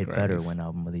year. it better win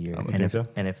album of the year. think so.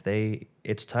 And if they,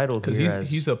 it's titled because here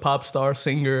he's a pop star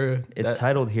singer. it's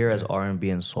titled here as R&B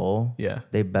and soul. Yeah.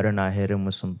 They better not hit him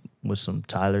with some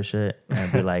Tyler shit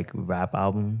and be like rap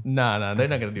album. Nah, they're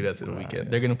not gonna do that to the weekend.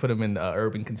 They're gonna put him in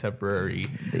urban contemporary.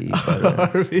 They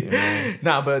better,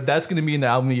 Nah, but that's gonna be in the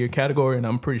album of the year category, and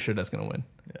I'm pretty sure that's gonna win.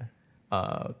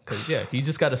 Yeah. Cause he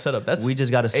just got a setup. That's we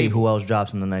just got to see who else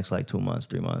drops in the next like 2 months,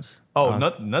 3 months. Oh,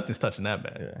 nothing's touching that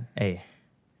bad. Yeah. Hey,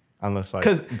 Unless like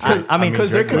Because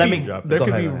Drake there let could me- be there go could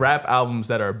ahead, be go ahead. rap albums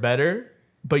that are better,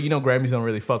 but Grammys don't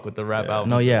really fuck with the rap albums.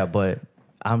 no, yeah, but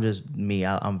I'm just me.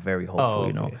 I'm very hopeful. Oh,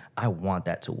 You know, okay. I want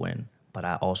that to win, but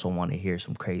I also want to hear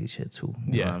some crazy shit too.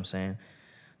 You know Yeah. what I'm saying?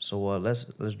 So let's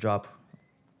drop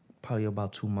probably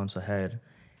about 2 months ahead,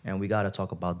 and we got to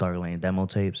talk about Dark Lane demo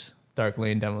tapes. Dark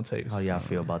Lane demo tapes. How y'all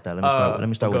feel about that? Let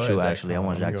me start go with you. ahead, Jack. Actually, I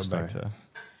want Jack to start.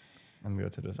 Let me go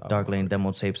to this album. Dark Lane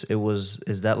demo tapes.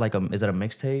 Is that a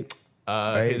mixtape?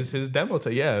 Right? His demo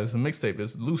tape, yeah, it was a mixtape.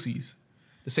 It's Lucy's.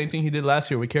 The same thing he did last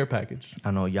year with Care Package.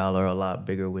 I know y'all are a lot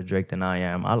bigger with Drake than I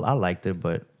am. I liked it,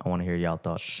 but I want to hear y'all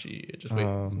thoughts. Shit, just wait.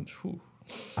 Whew.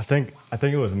 I think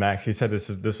it was Max. He said this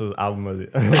was album of his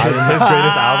greatest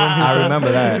album. He I said.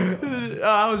 remember that.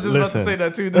 I was just about to Listen. say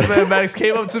that too. This man Max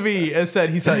came up to me and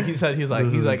said he's like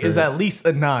it's at least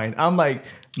a 9. I'm like,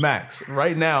 Max,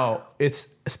 right now it's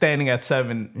standing at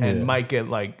 7 and Yeah. might get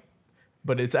like,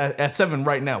 but it's at 7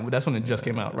 right now. That's when it just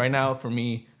came out. Right now for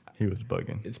me, He was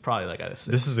bugging. it's probably like at a 6.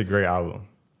 This is a great album,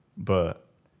 but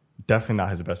definitely not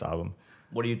his best album.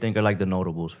 What do you think are like the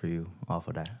notables for you off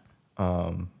of that?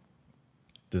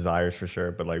 Desires for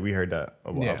sure, but like we heard that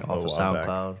a while, Yeah. a Off of while back.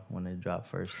 SoundCloud when they dropped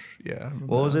first. Yeah.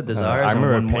 What was it? Desires. I or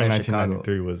remember One More Pain in Chicago?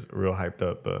 1993 was real hyped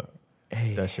up, but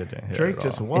Hey, that shit didn't hit Drake at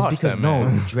just all. watched it's because that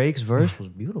man. Drake's verse was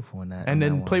beautiful in that. And in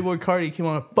then that Playboy Cardi came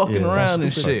on fucking Yeah. around one.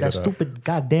 and Stupid, shit. that stupid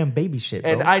goddamn baby shit.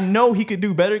 Bro. And I know he could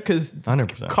do better because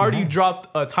 100%. Cardi Yeah.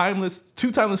 dropped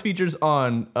two timeless features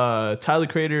on Tyler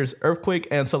Creator's Earthquake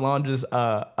and Solange's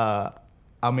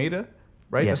Almeida,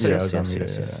 right? Yes, That's it? Yeah, it was yes, on me,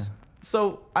 yes. yeah.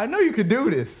 So I know you could do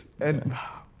this, and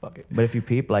fuck it. But if you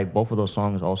peep, like both of those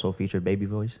songs also featured baby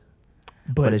voice.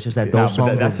 But it's just that Nah, those but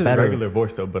songs that's were his better. regular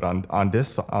voice though. But on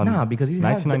this on Nah, because he had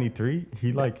 1993,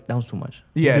 he like That was too much.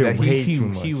 Yeah, did that way he too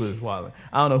much. was wild.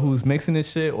 I don't know who's mixing this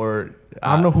shit or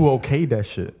I don't know who okayed that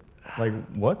shit. Like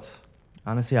what?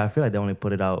 Honestly, I feel like they only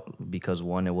put it out because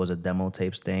one, it was a demo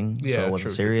tapes thing, so Yeah, it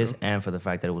wasn't true, true, serious, true. and for the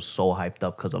fact that it was so hyped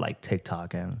up because of like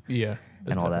TikTok and Yeah,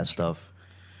 all that stuff.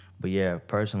 But yeah,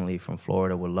 personally, from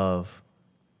Florida with Love,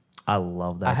 I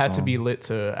love that. I had to song. be lit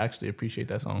to actually appreciate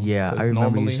that song. Yeah, 'Cause I remember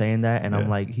you normally- saying that, and I'm Yeah.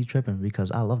 like, he's tripping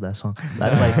because I love that song.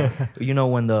 That's like,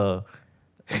 when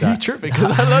You tripping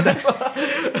because I love that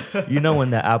song. when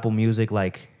the Apple Music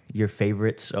like your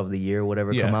favorites of the year,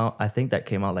 whatever, Yeah. come out. I think that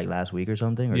came out like last week or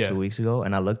something, or Yeah. 2 weeks ago,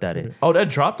 and I looked at it. Oh, that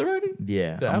dropped already?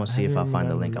 Yeah, The I'm gonna app- see if I find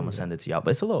the link. remember I'm gonna send it to y'all.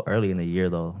 But it's a little early in the year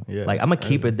though. Yeah, Like it's I'm gonna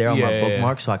keep it there on Yeah, my yeah, yeah.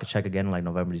 bookmark so I could check again in like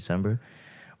November, December.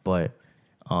 But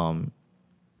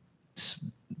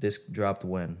this dropped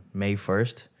when May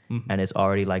 1st, Mm-hmm. and it's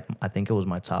already like I think it was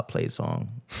my top played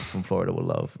song from Florida with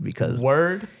Love because,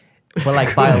 Word? but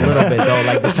like by a little bit though.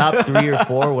 Like the top 3 or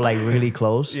 4 were like really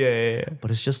close. Yeah.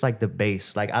 But it's just like the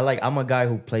bass. Like I'm a guy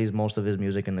who plays most of his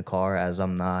music in the car, as I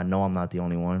know I'm not the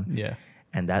only one. Yeah.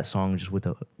 And that song just with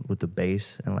the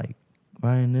bass and like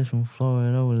writing this from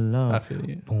Florida with Love. I feel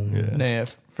you. Boom. Yeah. Nah,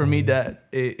 for me, that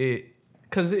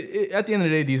because at the end of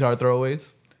the day, these are throwaways.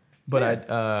 But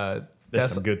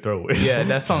That's some good throwaways. yeah,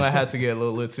 that song I had to get a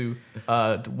little lit to.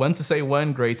 When to Say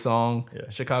When, great song. Yeah.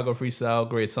 Chicago Freestyle,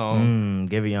 great song.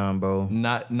 Giveon, bro.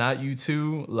 Not You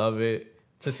Too, love it.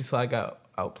 Tootsie Slide got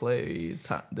outplayed.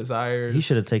 Desires. He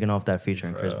should have taken off that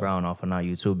featuring Chris Brown off of Not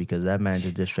You Too because that man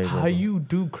just did straight. How over. you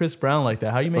do Chris Brown like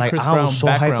that? How you make like Chris I Brown was so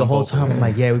background hyped the whole vocals? time. I'm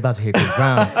like, yeah, we about to hear Chris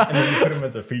Brown. And then you put him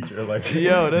as a feature, like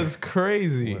Yo, that's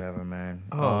crazy. Whatever, man.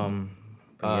 Oh.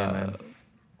 But yeah, man.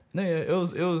 Yeah, it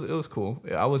was cool.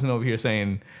 I wasn't over here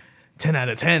saying 10 out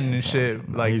of 10 and shit.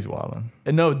 Like he's wilding.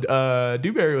 no,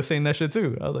 Dewberry was saying that shit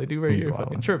too. I was like, Dewberry, He's you're wildin'.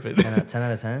 fucking tripping. 10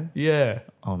 out of 10. Yeah,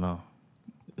 Oh no.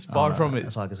 it's far from it.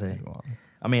 That's all I can say. He's wilding.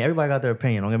 I mean, everybody got their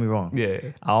opinion. Don't get me wrong. Yeah.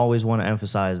 I always want to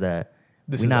emphasize that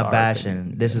This we're is not our bashing.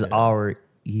 opinion. This is our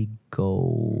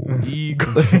ego.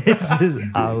 Ego. This is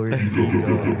our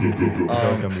ego.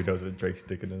 Those gonna be those with Drake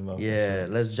sticking in his mouth. Yeah,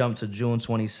 let's jump to June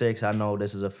 26th. I know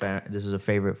this is a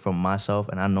favorite from myself,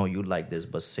 and I know you like this,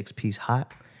 but 6 Piece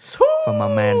Hot from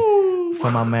my man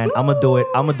for my man. I'm gonna do it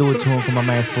to him for my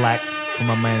man Slack, for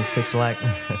my man Six Slack.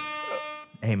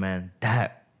 Hey man, I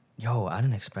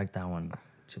didn't expect that one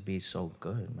to be so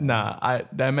good, man. Nah,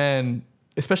 that man,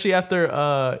 especially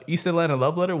after East Atlanta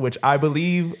Love Letter, which I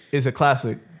believe is a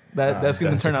classic. That's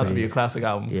going to turn out to be a classic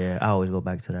album. Yeah, I always go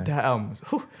back to that. That album.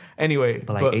 Anyway.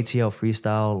 But ATL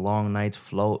Freestyle, Long Nights,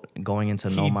 Float, going into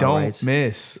Know My Rights. He don't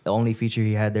miss. The only feature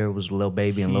he had there was Lil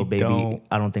Baby, and Lil Baby,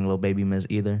 I don't think Lil Baby missed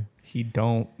either. He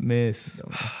don't miss.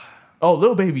 Oh,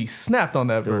 Lil Baby snapped on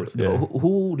that verse. Yeah.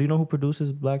 Who do you know who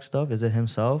produces Black stuff? Is it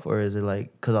himself, or is it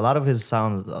like, because a lot of his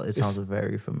sounds, it sounds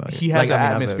very familiar. He has an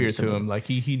atmosphere to him. Like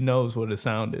he knows what his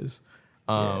sound is.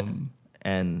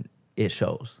 And it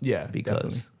shows. Yeah, because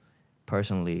definitely.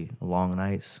 Personally, Long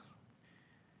Nights.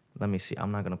 Let me see.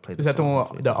 I'm not gonna play. Is that the one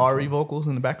with the RE vocals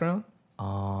in the background?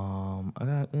 I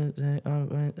got.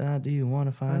 Do you want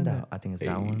to find out? I think it's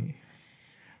that one.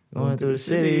 Going through the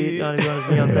city. You want to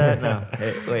be on that? No.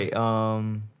 Wait.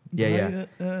 Yeah.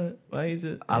 Why is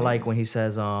it? I like when he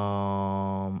says.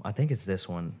 I think it's this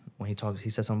one when he talks. He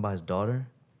says something about his daughter.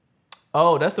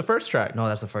 Oh, that's the first track. No,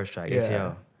 that's the first track. Yeah.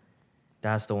 ATL.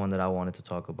 That's the one that I wanted to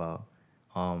talk about.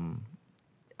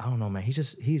 I don't know, man.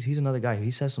 He's another guy. He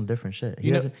says some different shit.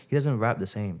 He doesn't rap the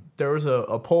same. There was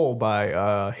a poll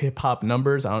by Hip Hop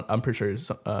Numbers. I'm pretty sure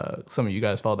some of you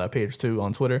guys follow that page too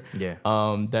on Twitter. Yeah.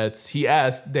 They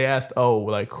asked,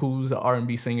 who's the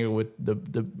R&B singer with the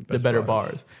better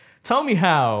bars? Tell me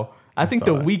how. I think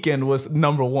The Weeknd was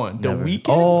number one. The Weeknd.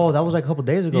 Oh, that was like a couple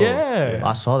days ago. Yeah.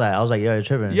 I saw that. I was like, you're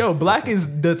tripping. Yo, Black is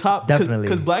the top. Definitely.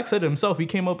 Because Black said himself, he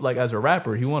came up like as a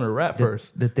rapper. He wanted to rap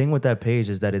first. The thing with that page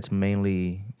is that it's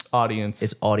mainly audience.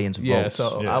 It's audience votes. Yeah,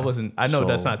 so I know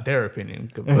that's not their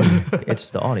opinion.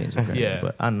 It's the audience opinion. Yeah.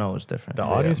 But I know it's different. The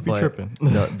audience be tripping.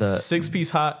 The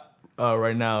 6-piece hot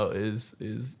right now is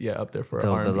up there for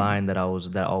R&B. The line that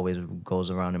always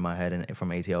goes around in my head, and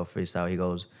from ATL Freestyle, he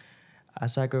goes, I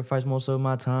sacrifice most of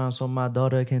my time so my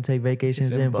daughter can take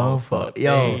vacations in bumfuck.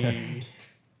 Yo, hey.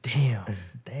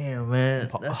 damn, man.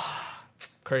 That's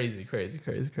crazy.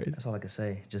 That's all I can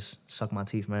say. Just suck my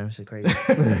teeth, man. Shit crazy.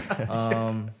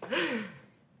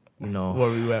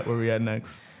 Where we at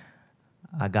next?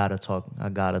 I gotta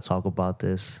talk about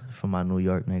this for my New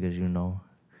York niggas. You know,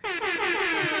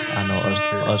 I know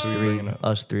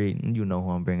us three. You know who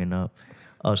I'm bringing up.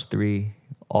 Us three.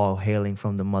 All hailing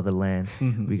from the motherland.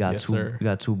 Mm-hmm. We got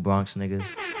two Bronx niggas.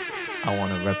 I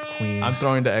want to rep Queens. I'm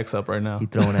throwing the X up right now. He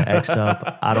throwing an X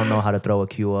up. I don't know how to throw a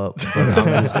Q up, but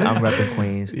I'm repping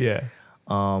Queens. Yeah.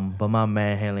 But my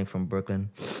man hailing from Brooklyn.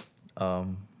 My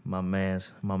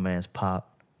man's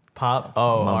Pop. Pop.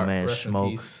 Oh, my man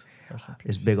Smoke.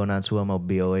 It's big on that too. I'm a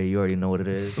BOA. You already know what it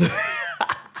is.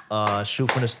 Shoot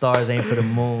for the stars, aim for the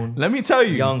moon. Let me tell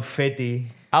you, Young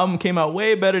 50. Album came out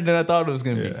way better than I thought it was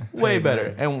going to be. Way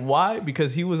better. And why?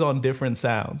 Because he was on different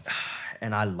sounds.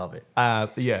 And I love it.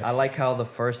 Yes. I like how the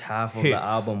first half of the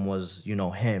album was,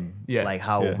 him. Yeah. Like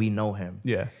how we know him.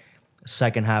 Yeah.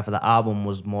 Second half of the album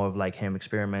was more of like him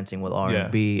experimenting with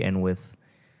R&B and with,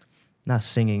 not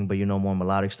singing, but more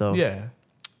melodic stuff. Yeah.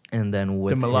 And then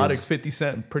with the melodic 50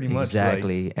 Cent pretty much.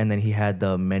 Exactly. And then he had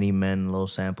the Many Men little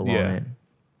sample on it.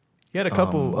 He had a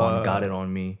couple Got It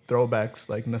On Me throwbacks,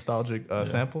 like nostalgic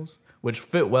samples, which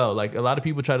fit well. Like a lot of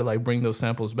people try to like bring those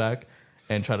samples back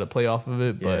and try to play off of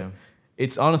it, but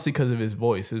it's honestly because of his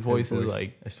voice. His voice is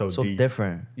like it's so deep.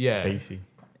 Different. Yeah. Bassy.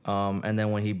 And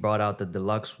then when he brought out the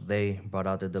deluxe, they brought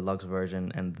out the deluxe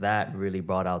version, and that really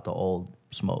brought out the old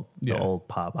Smoke, the old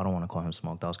Pop. I don't want to call him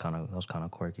Smoke. That was kind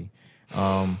of quirky.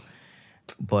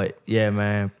 But yeah,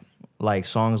 man, like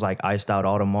songs like Iced Out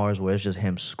Audemars, where it's just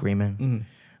him screaming. Mm-hmm.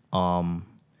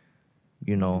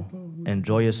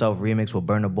 Enjoy Yourself remix with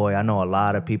Burna Boy. I know a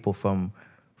lot of people from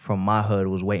my hood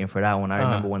was waiting for that one. I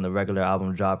remember when the regular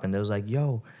album dropped, and they was like,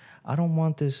 "Yo, I don't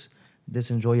want this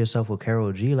Enjoy Yourself with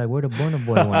Karol G. Like, where the Burna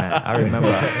Boy one at?" I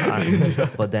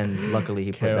remember, but then luckily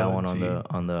he put that one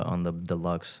on the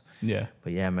deluxe. Yeah,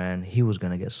 but yeah, man, he was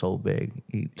gonna get so big.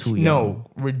 Too young. No,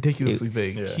 ridiculously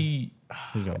big. Yeah. He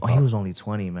was only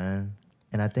 20, man.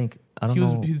 And I think he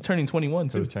was turning 21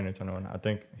 too. He was turning 21. I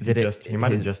think he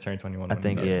might have just turned 21. I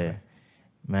think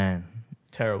man.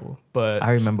 Terrible. But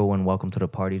I remember when Welcome to the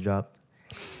Party dropped.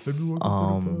 Not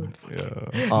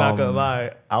gonna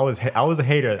lie, I was a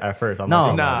hater at first.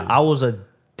 I was a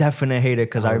definite hater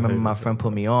because I remember my friend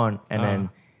put me on, and then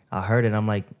I heard it. I'm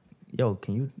like, "Yo,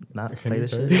 can you not play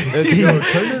this shit?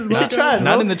 You should try it.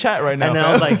 Not in the chat right now." And then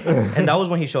I was like, and that was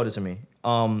when he showed it to me.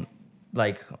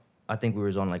 I think we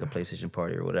was on like a PlayStation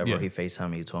party or whatever. Yeah. He FaceTimed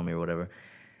me, he told me or whatever.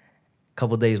 A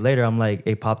couple days later, I'm like,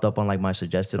 it popped up on like my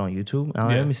suggested on YouTube. And I'm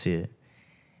like, let me see it.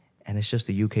 And it's just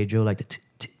the UK drill, like the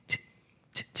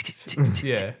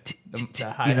Yeah. The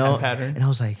hi-hat you know, pattern. and I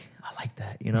was like, I like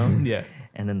that, you know. Yeah.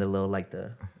 And then the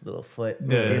little foot,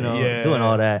 Yeah, you know, yeah. doing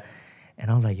all that. And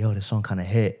I was like, yo, this song kind of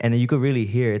hit. And then you could really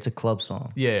hear it's a club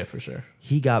song. Yeah, for sure.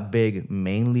 He got big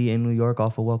mainly in New York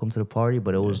off of Welcome to the Party,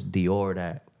 but it was Dior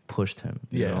that pushed him.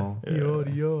 You know?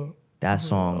 Dior. That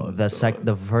song,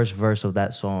 the first verse of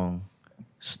that song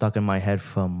stuck in my head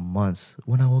for months.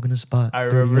 When I walk in the spot, I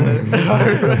remember that. I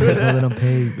remember that I'm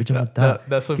paid, bitch, I'm a thot.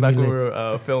 That's what Give back me when we lit.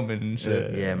 were filming and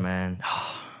shit. Yeah, man.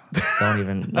 Don't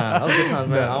even. Nah, that was good times,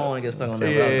 man. I don't want to get stuck on that,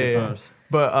 but that was good times.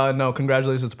 But no,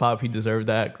 congratulations to Pop. He deserved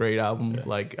that. Great album. Yeah.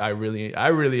 Like I really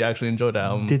actually enjoyed that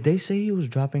album. Did they say they were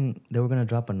going to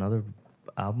drop another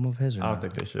album of his? Or I don't not?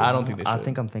 think they should. I don't think they should. I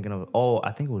think I'm thinking of. Oh,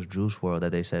 I think it was Juice WRLD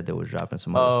that they said they was dropping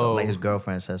some other stuff. Like his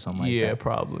girlfriend said something like yeah, that.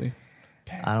 probably.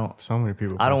 I don't. So many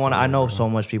people. I don't passed want. away, I know bro. so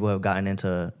much people have gotten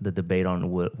into the debate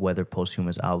on whether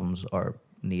posthumous albums are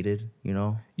needed. You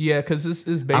know, Yeah, because this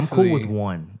is basically. I'm cool with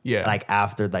one. Yeah. like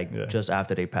after, Yeah. just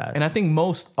after they pass. And I think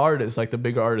most artists, like the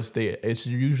bigger artists, it's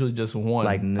usually just one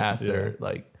Like, after,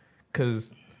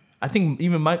 because I think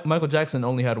even Michael Jackson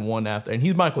only had one after, and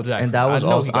he's Michael Jackson. and that was I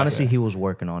know also got honestly gas. he was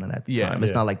working on it at the Yeah. time.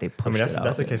 It's Yeah. not like they pushed I mean, it out.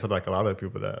 that's the case with like a lot of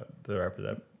people the rappers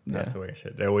that pass Yeah. away and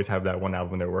shit. They always have that one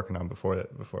album they're working on before it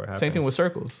happens. Same thing with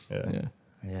Circles. Yeah. Yeah.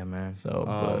 Yeah, man. So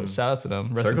but shout out to them.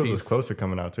 Rest in Circles peace. was close to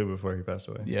coming out too before he passed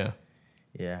away. Yeah.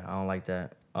 Yeah, I don't like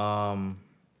that.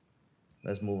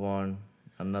 Let's move on.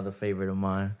 Another favorite of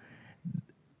mine.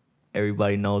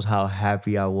 Everybody knows how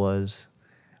happy I was,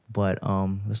 but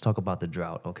let's talk about the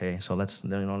drought. Okay, so let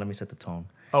me set the tone.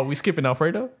 Oh, we skipping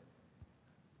Alfredo?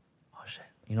 Oh shit!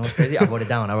 You know what's crazy? I wrote it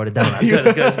down. It's good.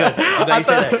 It's good. I'm glad you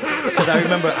said that because I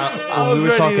remember when was we were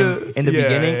ready talking to- in the yeah,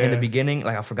 beginning. yeah. In the beginning,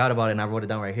 like I forgot about it and I wrote it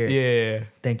down right here. Yeah.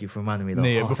 Thank you for reminding me though.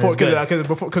 Yeah. Oh, Before, that's good.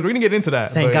 because we're gonna get into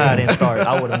that. Thank but- God I didn't start.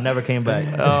 I would have never came back.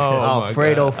 Oh, my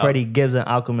Alfredo, God. Freddie Gibbs, and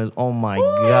Alchemist. Oh my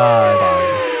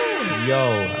God.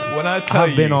 Yo. When I tell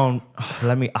I've been you- on.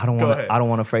 I don't Go want. ahead. I don't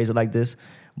want to phrase it like this,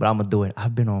 but I'm gonna do it.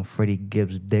 I've been on Freddie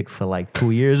Gibbs' dick for like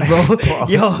 2 years, bro.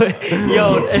 yo,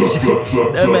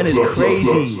 that man is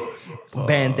crazy.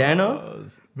 Bandana.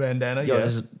 Bandana. Yo, yeah.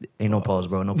 this ain't no pause,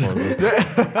 bro. No pause.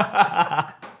 Bro.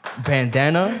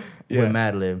 Bandana Yeah. with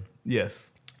Madlib,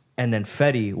 Yes. and then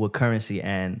Fetty with Currency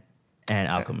and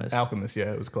Alchemist. Alchemist.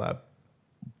 Yeah, it was collab.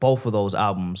 Both of those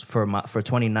albums for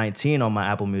 2019 on my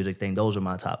Apple Music thing. Those are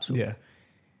my top two. Yeah.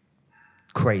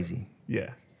 Crazy.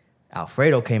 Yeah.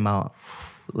 Alfredo came out.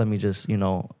 Let me just,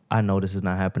 I know this is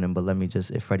not happening, but let me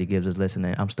just, if Freddie Gibbs is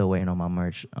listening, I'm still waiting on my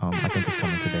merch. I think it's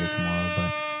coming today, tomorrow,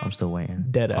 but I'm still waiting.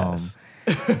 Dead ass.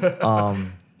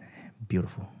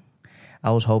 Beautiful.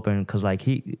 I was hoping because like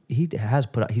he's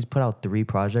put out 3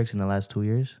 projects in the last 2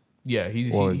 years. Yeah,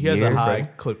 he Or has a years, high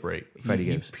right? clip rate. Freddie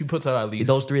He Gibbs. puts out at least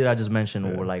Those 3 that I just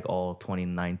mentioned were like all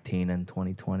 2019 and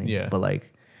 2020. Yeah. but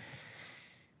like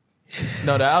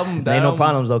No, the album. there ain't no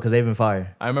problems though because they've been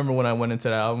fire. I remember when I went into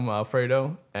the album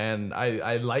Alfredo, and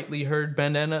I lightly heard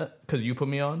Bandana because you put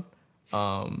me on,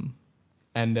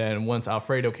 and then once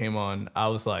Alfredo came on, I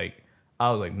was like,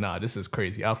 nah, this is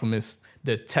crazy. Alchemist,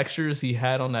 the textures he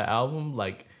had on that album,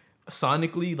 like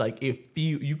sonically, like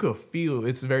you could feel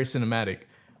it's very cinematic.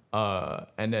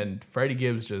 And then Freddie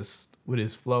Gibbs just with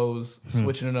his flows,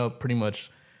 switching it up pretty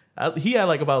much. He had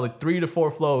like about 3 to 4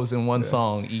 flows in one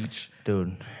song each.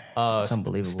 Dude, it's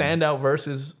unbelievable. Standout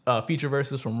verses, feature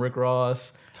verses from Rick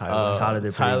Ross, Tyler. Tyler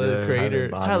did pretty the Creator.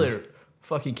 good. Tyler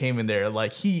fucking came in there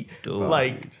like he Dude.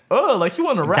 like he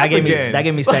want to rap that gave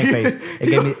again. me stank face.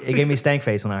 It gave me stank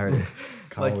face when I heard it.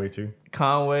 Conway too.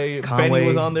 Conway, Conway Benny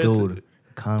was on there dude. too.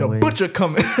 Conway. The Butcher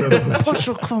coming.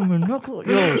 Butcher coming.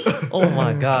 Yo, oh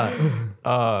my God.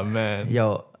 Oh man.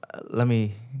 Yo, let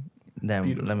me.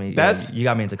 That's- you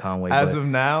got me into Conway. As but of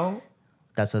now,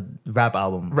 that's a rap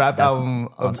album. rap That's album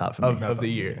on top for me. of the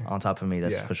year. On top for me,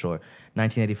 that's Yeah. for sure.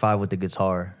 1985 with the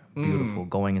guitar, beautiful.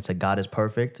 Going into God is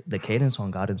Perfect. The cadence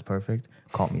on God is Perfect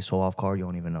caught me so off guard. You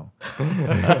don't even know.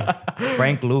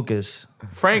 Frank Lucas.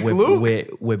 Frank with, Luke?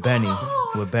 with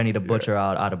Benny the Butcher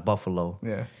out of Buffalo.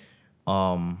 Yeah.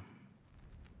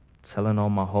 Telling all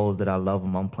my hoes that I love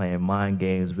them, I'm playing mind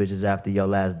games. Bitches after your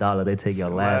last dollar, they take your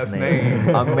last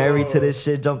name. I'm married to this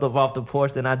shit, jumped up off the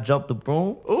porch, then I jumped the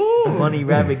broom. Ooh. Money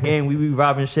rabbit game, we be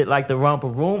robbing shit like the romper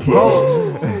room.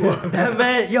 Bro, that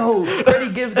man, yo,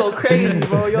 Freddie Gibbs go crazy,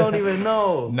 bro. You don't even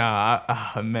know. Nah,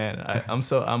 I'm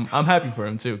happy for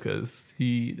him too because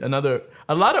a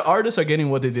lot of artists are getting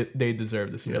what they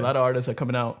deserve this year. A lot of artists are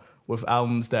coming out with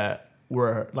albums that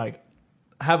were like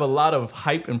have a lot of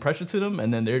hype and pressure to them,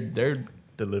 and then they're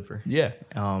Deliver. yeah.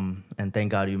 And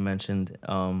thank God you mentioned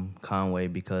Conway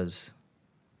because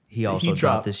He also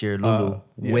dropped this year Lulu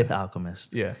with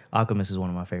Alchemist. Yeah. Alchemist is one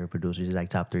of my favorite producers. He's like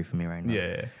top 3 for me right now.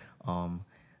 Yeah.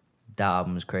 That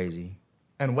album is crazy.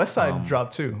 And Westside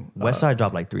dropped too. Westside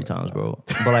dropped like 3 times, bro.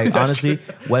 But like honestly,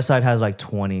 Westside has like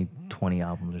 20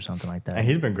 albums or something like that. And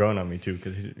he's been growing on me too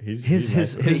because he's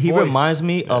he voice. reminds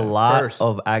me a lot Verse.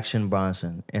 of Action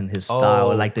Bronson in his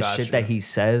style, like the gotcha. shit that he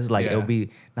says. Like Yeah. it'll be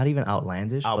not even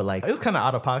outlandish, but like it was kind of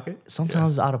out of pocket.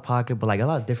 sometimes it's out of pocket, but like a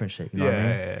lot of different shit. You know what I mean?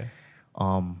 Yeah.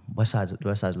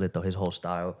 Westside's lit though. His whole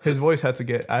style. His voice I had to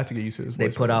get used to his voice. They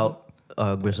put out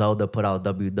Griselda put out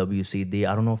WWCD.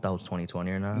 I don't know if that was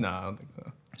 2020 or not. Nah, I don't think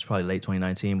so. It's probably late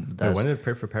 2019. But Wait, that's, when did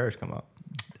Pray for Paris come out?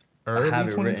 Early have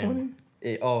it 2020.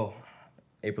 written.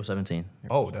 April 17.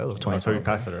 Oh, that was 20. So you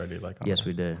passed it already. Like Yes,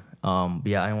 we did. But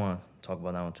yeah, I didn't want to talk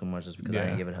about that one too much just because I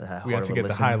didn't give it that hard We had to of a get the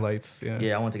listen. highlights. Yeah.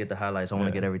 Yeah, I want to get the highlights. I want to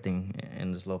Yeah. get everything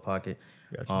in this little pocket.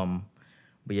 Gotcha.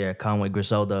 But yeah, Conway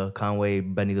Griselda, Conway,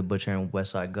 Benny the Butcher, and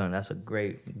Westside Gunn. That's a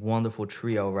great, wonderful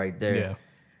trio right there. Yeah.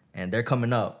 And they're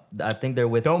coming up. I think they're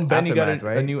with Don't Benny got Aftermath,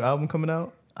 right? a new album coming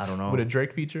out I don't know. with a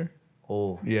Drake feature?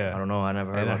 Oh, Yeah. I don't know. I never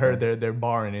heard. And I about heard that. they're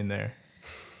barring in there.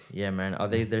 Yeah, man. Are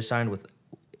they're signed with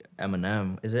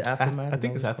Eminem? Is it Aftermath? I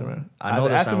think it's Is that what Aftermath. I know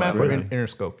they're signed Aftermath with or Eminem.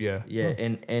 Interscope. Yeah. Yeah,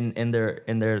 in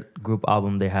their group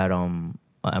album they had an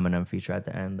Eminem feature at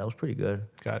the end. That was pretty good.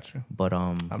 Gotcha. But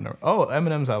I've never. Oh,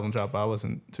 Eminem's album dropped. But I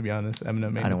wasn't, to be honest.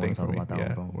 Eminem made I the don't thing want to for talk me. about that Yeah,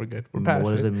 one, bro. we're good. We're past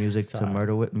what is it. it? Music to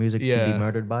murder with? Music to Yeah. be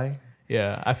murdered by?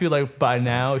 Yeah, I feel like by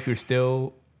now, if you're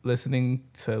still listening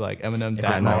to like Eminem If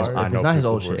that it's not his, hard, I if know it's not his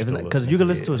people old who are shit, still because listening you can to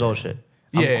listen it. to his old shit.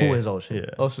 I'm Yeah, cool yeah. with his old shit.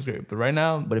 Yeah. also great. But right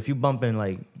now, But if you bump in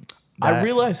like, I that-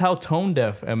 realize how tone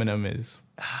deaf Eminem is.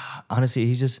 honestly,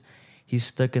 he's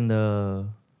stuck in the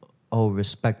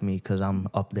respect me because I'm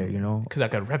up there, you know. Because I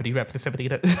got rappity rap the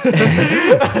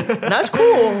That's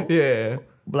cool. Yeah.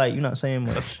 But like you're not saying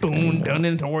A much. spoon done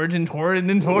in toward and toward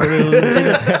and toward.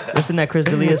 Listen that Chris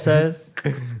D'Elia said.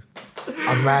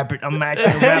 I'm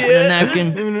actually rapping a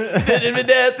napkin.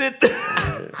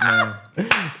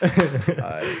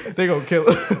 They gonna kill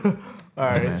it. All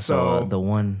right, Man, so the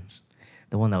one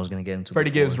that I was gonna get into. Freddie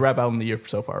before. Gibbs rap album of the year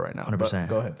so far right now. 100%. But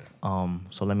go ahead.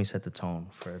 So let me set the tone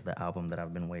for the album that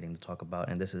I've been waiting to talk about,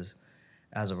 and this is,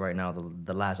 as of right now,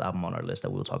 the last album on our list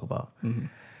that we'll talk about.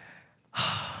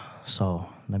 So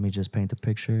let me just paint the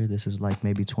picture. This is like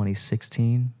maybe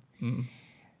 2016.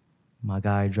 My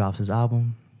guy drops his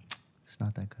album. It's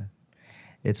not that good.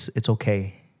 It's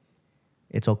okay.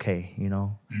 It's okay, you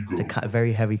know. It's a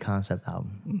very heavy concept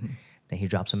album. Then he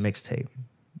drops a mixtape.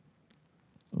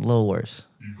 A little worse.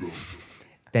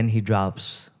 Then he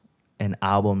drops an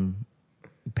album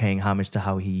paying homage to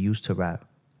how he used to rap.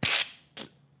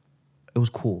 It was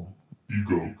cool.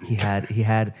 He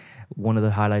had one of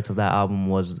the highlights of that album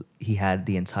was he had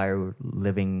the entire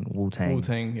living Wu-Tang,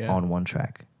 Wu-Tang, yeah. on one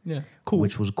track. Yeah, cool.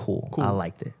 Which was cool. Cool. I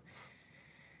liked it.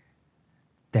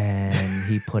 Then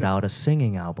he put out a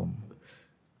singing album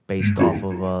based off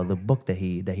of the book that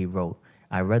he wrote.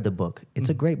 I read the book. It's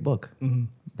a great book.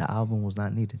 The album was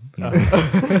not needed. You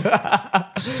know?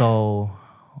 So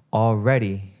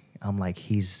already I'm like,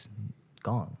 he's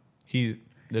gone.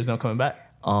 There's no coming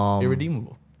back.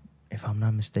 Irredeemable. If I'm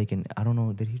not mistaken, I don't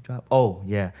know, did he drop? Oh,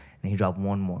 yeah. And he dropped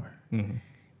one more.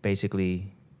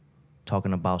 Basically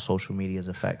talking about social media's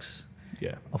effects.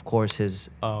 Yeah. Of course, his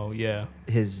Oh yeah.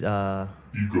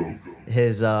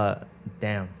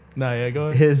 damn. Nah, yeah. Go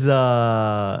ahead. His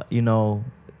you know,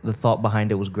 the thought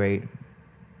behind it was great.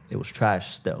 It was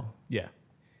trash still. Yeah.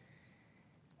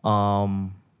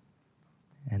 And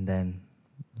then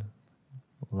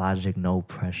Logic, No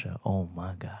Pressure. Oh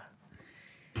my god.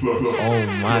 Oh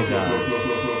my god.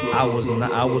 I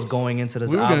was going into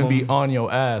this We were album. gonna be on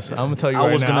your ass. I'm gonna tell you I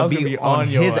right was now. gonna I was be gonna be on on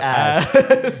your his ass.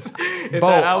 If Bro,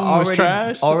 that album was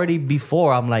trash, already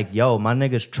before I'm like, yo, my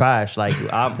nigga's trash. Like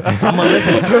I'm gonna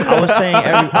listen.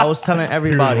 I was telling He was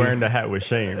everybody. wearing the hat with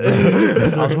shame.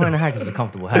 I was wearing a hat because it's a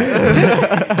comfortable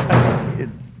hat.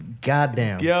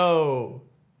 Goddamn. yo,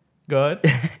 go ahead.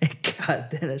 God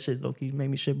damn, that shit low-key made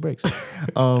me shit bricks.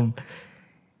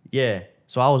 Yeah.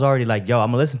 So I was already like, yo, I'm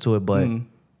gonna listen to it, but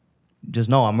just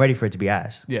know I'm ready for it to be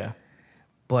ass. Yeah.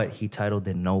 But he titled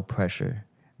it No Pressure,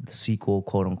 the sequel,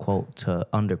 quote unquote, to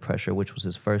Under Pressure, which was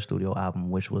his first studio album,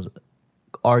 which was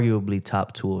arguably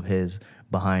top 2 of his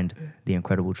behind The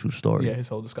Incredible True Story. Yeah, his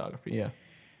whole discography. Yeah.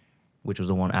 Which was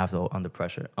the one after Under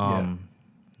Pressure.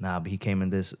 But he came in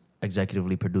this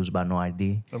executively produced by No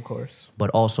ID, Of course. but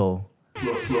also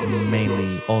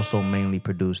mainly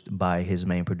produced by his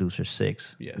main producer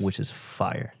Six, Yes. which is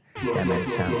fire. That man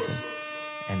is talented.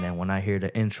 And then when I hear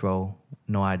the intro,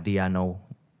 No ID, I know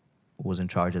was in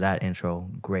charge of that intro.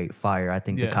 Great, fire. I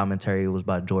think Yeah. the commentary was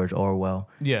by George Orwell,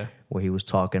 Yeah. where he was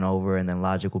talking over, and then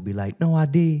Logic would be like, "No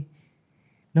ID,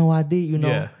 no ID," you know.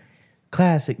 Yeah.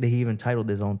 Classic. That he even titled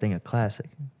his own thing a classic,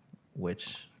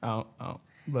 which I don't,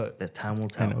 but the time will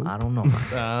tell. hope. I don't know.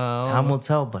 Time will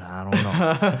tell, but I don't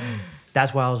know.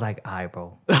 That's why I was like, all right,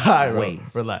 bro. Alright, bro. Wait.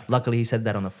 Relax. Luckily, he said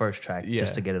that on the first track Yeah.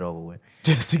 just to get it over with.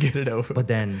 just to get it over. But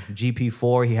then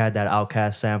GP4, he had that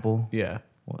Outkast sample yeah.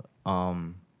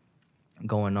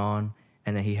 going on.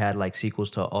 And then he had like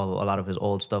sequels to a lot of his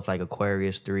old stuff, like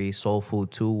Aquarius 3, Soul Food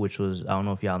 2, which was, I don't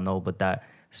know if y'all know, but that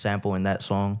sample in that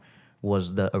song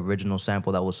was the original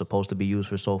sample that was supposed to be used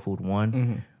for Soul Food 1.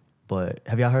 Mm-hmm. But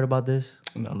have y'all heard about this?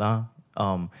 No.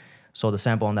 Nah? So the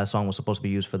sample on that song was supposed to be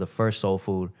used for the first Soul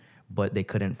Food, but they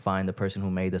couldn't find the person who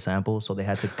made the sample, so they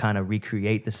had to kind of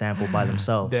recreate the sample by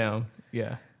themselves. Damn.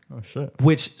 Yeah. Oh shit.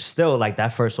 Which still, like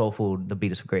that first Soul Food, the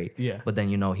beat is great. Yeah. But then,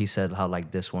 you know, he said how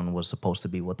like this one was supposed to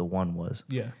be what the one was.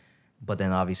 Yeah. But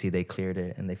then obviously they cleared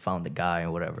it and they found the guy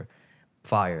and whatever.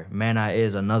 Fire. Man I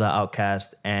Is another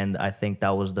Outkast, and I think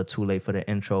that was the Too Late for the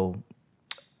Intro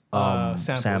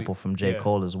sample from J. Yeah.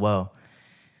 Cole as well.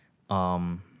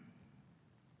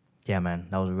 Yeah, man,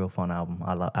 that was a real fun album.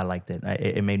 I liked it.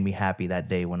 It made me happy that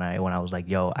day when I was like,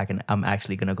 yo, I'm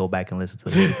actually gonna go back and listen to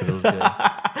this because it was good.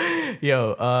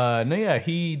 Yo, no,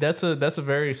 yeah, that's a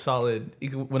very solid.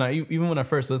 Even when I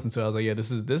first listened to it, I was like, yeah,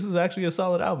 this is actually a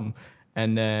solid album.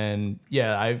 And then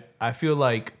yeah, I feel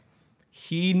like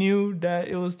he knew that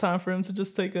it was time for him to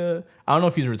just take I don't know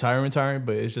if he's retiring,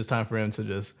 but it's just time for him to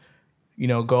just, you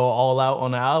know, go all out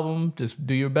on the album, just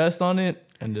do your best on it,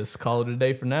 and just call it a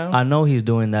day for now. I know he's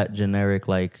doing that generic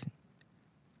like,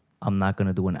 I'm not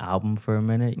gonna do an album for a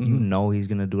minute. You know he's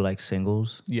gonna do like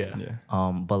singles. Yeah.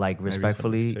 Yeah. But like Maybe some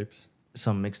respectfully, mixtapes.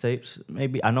 some mixtapes.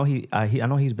 Maybe I know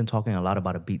he's been talking a lot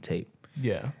about a beat tape.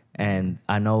 Yeah. And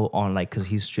I know on like, cause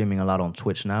he's streaming a lot on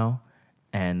Twitch now,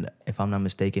 and if I'm not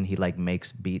mistaken, he like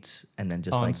makes beats and then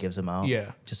just like gives them out.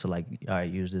 Yeah. Just to like, all right,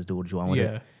 use this, do what you want with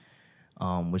Yeah. it.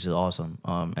 Which is awesome.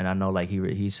 And I know like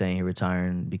he's saying he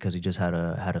retiring because he just had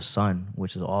a son,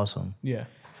 which is awesome. Yeah.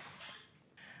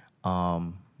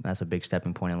 That's a big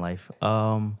stepping point in life.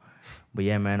 But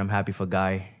yeah, man, I'm happy for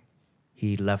Guy.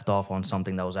 He left off on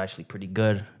something that was actually pretty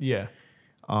good. Yeah.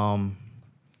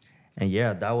 And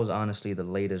yeah, that was honestly the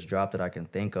latest drop that I can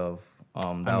think of that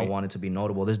I mean- wanted to be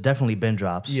notable. There's definitely been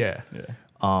drops. Yeah. Yeah.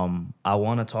 I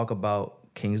want to talk about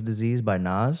King's Disease by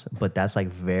Nas, but that's like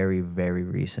very, very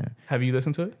recent. Have you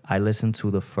listened to it? I listened to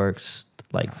the first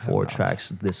like 4 tracks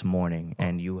this morning,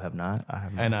 and you have not. I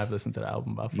have And I've listened to the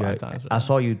album about 5 Yeah, times. I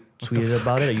saw you tweeted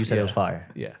about it, or you said it was fire.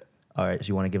 Yeah. All right, so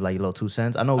you want to give like your little 2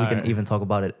 cents? I know we All can right. even talk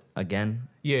about it again.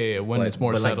 Yeah. When but, it's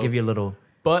more but settled. like give you a little.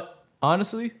 But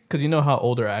honestly, because you know how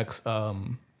older acts,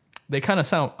 they kind of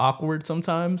sound awkward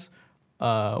sometimes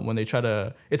when they try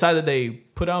to. It's either they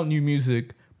put out new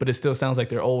music, but it still sounds like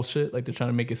their old shit. Like they're trying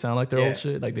to make it sound like their Yeah. old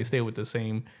shit. Like they stay with the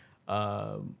same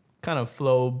kind of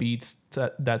flow, beats,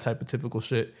 that type of typical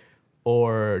shit.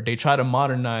 Or they try to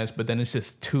modernize, but then it's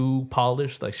just too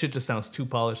polished. Like shit just sounds too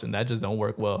polished, and that just don't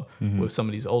work well with some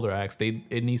of these older acts.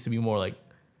 It needs to be more like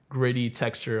gritty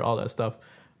texture, all that stuff.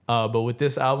 But with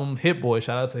this album, Hit Boy,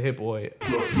 shout out to Hit Boy.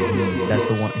 That's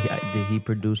the one. Did he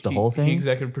produce the whole thing? He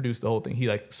executive produced the whole thing. He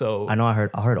like so. I know. I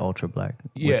heard Ultra Black,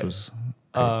 Yeah. which was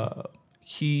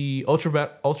crazy.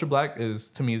 Ultra Black is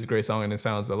to me is a great song, and it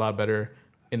sounds a lot better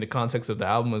in the context of the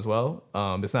album as well.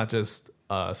 It's not just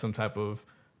some type of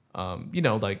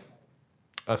like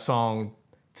a song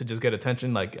to just get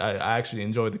attention. Like I actually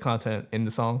enjoyed the content in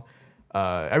the song.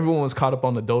 Everyone was caught up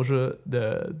on the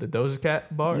Doja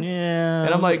Cat bar. Yeah,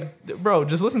 And I'm like, bro,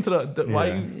 just listen to the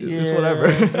why you, it's Yeah, whatever.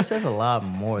 It says a lot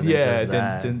more than Yeah, just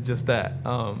that. than just that.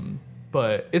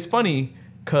 But it's funny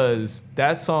because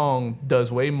that song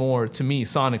does way more to me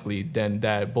sonically than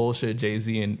that bullshit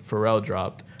Jay-Z and Pharrell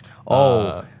dropped.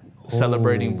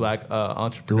 Celebrating black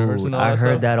entrepreneurs Dude, and all I that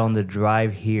heard stuff. that on the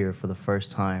drive here for the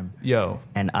first time. Yo,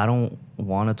 And I don't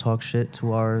want to talk shit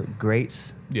to our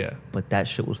greats, yeah, but that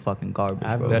shit was fucking garbage,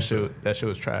 I bro. haven't- that shit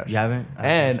was trash. You haven't?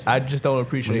 And I just don't When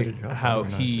appreciate did it drop? how I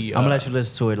don't know. he. I'm gonna let you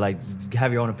listen to it, like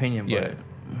have your own opinion, but Yeah.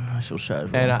 that shit was trash,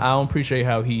 bro. And I don't appreciate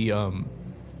how he. I'll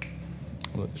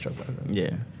let this truck back.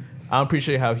 yeah. I don't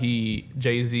appreciate how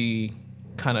Jay-Z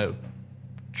kind of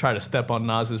try to step on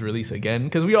Nas's release again.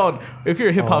 Because we all, if you're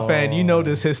a hip hop fan, you know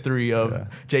this history of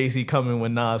Jay-Z coming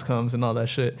when Nas comes and all that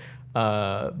shit.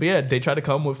 But yeah, they tried to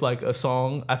come with like a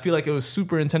song. I feel like it was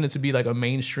super intended to be like a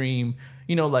mainstream,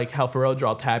 like how Pharrell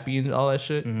dropped Happy and all that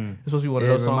shit. It's supposed to be one of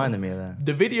It those songs. reminded me of that.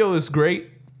 The video is great.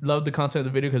 Love the content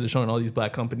of the video because it's showing all these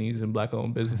black companies and black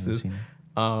owned businesses. seen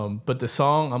But the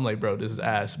song, I'm like, bro, this is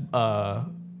ass.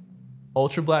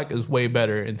 Ultra Black is way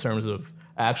better in terms of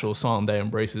actual song that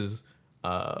embraces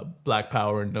Black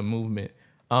Power and the movement.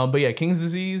 But yeah, King's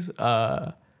Disease,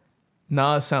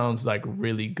 Nas sounds like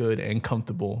really good and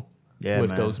comfortable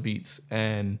with those beats.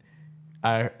 And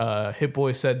Hit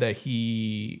Boy said that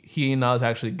he and Nas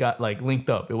actually got like linked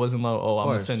up. It wasn't like, oh, I'm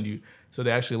gonna send you. So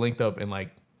they actually linked up and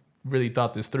like really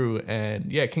thought this through.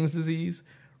 And yeah, King's Disease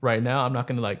right now, I'm not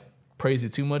gonna like praise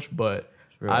it too much, but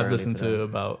I've listened to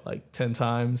about like 10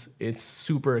 times. It's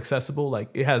super accessible. Like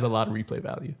it has a lot of replay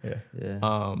value.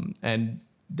 Yeah. And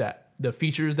that the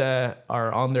features that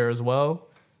are on there as well,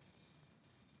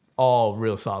 all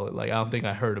real solid. Like I don't think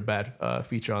I heard a bad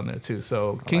feature on there too.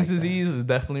 So King's Disease is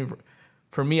definitely,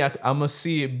 for me, I must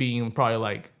see it being probably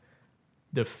like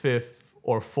the 5th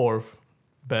or 4th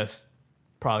best,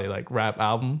 probably like rap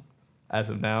album as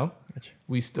of now.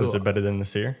 We still was it better than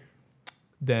Nasir?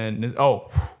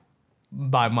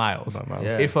 By miles.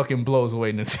 Yeah. It fucking blows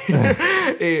away Nasir.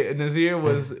 Nasir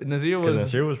was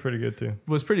pretty good too.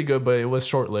 Was pretty good, but it was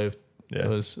short lived. Yeah. It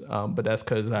was, but that's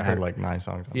because I had like 9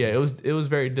 songs. Yeah, it was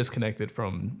very disconnected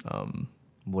from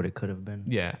what it could have been.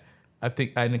 Yeah, I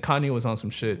think and Kanye was on some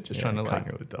shit, just trying to like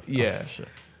Kanye was definitely on some shit.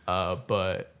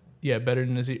 But yeah, better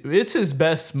than Nasir. It's his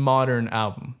best modern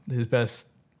album, his best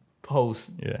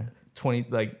post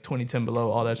 2010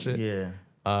 below, all that shit. Yeah.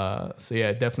 So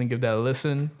yeah, definitely give that a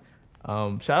listen.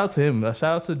 Shout out to him. Shout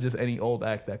out to just any old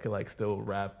act that could like still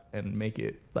rap and make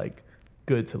it like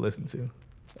good to listen to.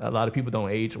 A lot of people don't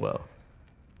age well,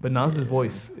 but Nas's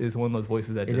voice is one of those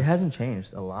voices that it hasn't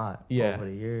changed a lot over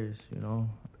the years, you know.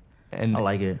 And I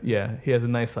like it. Yeah, he has a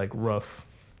nice like rough,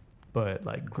 but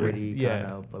like gritty kind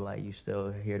of, but like you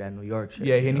still hear that New York shit.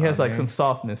 Yeah, and he has like some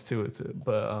softness to it too.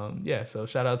 But yeah, so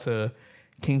shout out to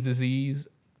King's Disease.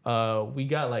 We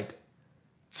got like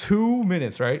 2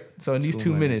 minutes, right? So in these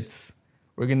 2 minutes,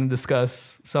 we're gonna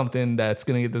discuss something that's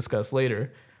gonna get discussed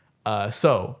later.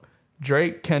 So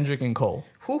Drake, Kendrick, and Cole,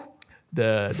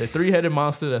 the 3-headed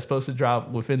monster that's supposed to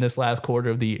drop within this last quarter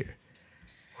of the year.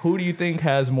 Who do you think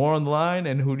has more on the line,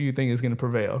 and who do you think is gonna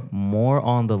prevail? More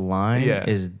on the line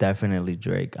is definitely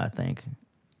Drake, I think,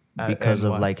 because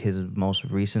of like his most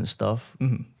recent stuff.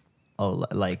 Mm-hmm. Oh,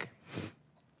 like,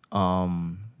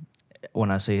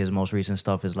 when I say his most recent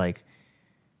stuff is like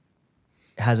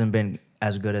hasn't been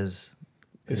as good as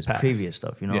his previous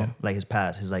stuff, you know, like his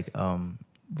past, his like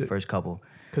the first couple.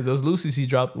 Because those Lucy's he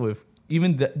dropped with,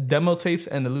 even the demo tapes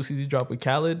and the Lucy's he dropped with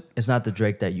Khaled, it's not the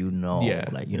Drake that you know,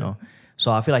 like you know.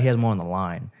 So I feel like he has more on the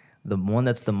line. The one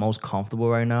that's the most comfortable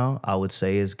right now, I would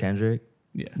say, is Kendrick.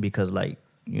 Yeah, because like,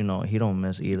 you know, he don't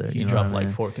miss either. He you dropped know like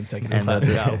 4 consecutive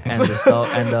classic albums. And the stuff,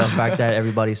 and the fact that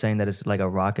everybody's saying that it's like a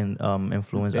rock and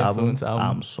influence album.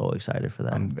 I'm so excited for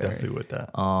that. I'm definitely with that.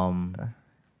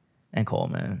 And Cole,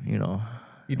 man, you know.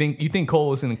 You think Cole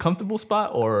was in a comfortable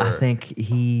spot, or I think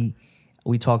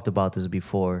we talked about this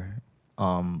before,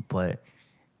 but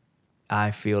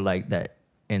I feel like that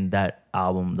in that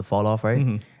album, The Fall Off, right?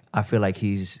 Mm-hmm. I feel like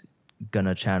he's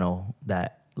gonna channel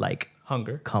that like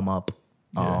hunger, come up,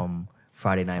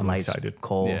 Friday Night Lights,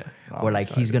 Cole, where like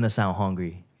he's gonna sound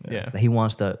hungry. Yeah, he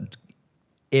wants to.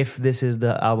 If this is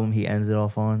the album he ends it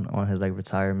off on his like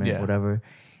retirement, whatever,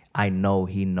 I know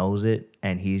he knows it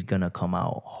and he's gonna come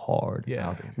out hard.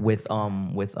 Yeah, with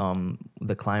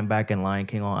the Climb Back and Lion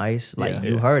King on Ice, like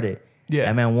you heard it. Yeah,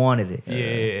 that man wanted it.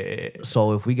 Yeah.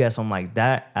 So if we get something like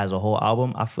that as a whole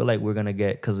album, I feel like we're gonna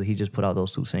get, because he just put out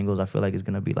those 2 singles. I feel like it's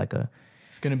gonna be like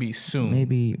it's gonna be soon.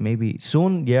 Maybe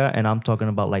soon, yeah. And I'm talking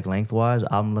about like lengthwise.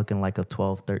 I'm looking like a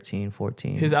 12, 13,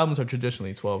 14. His albums are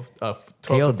traditionally 12 KLD to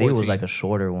 14. was like a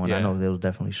shorter one. Yeah. I know it was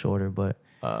definitely shorter, but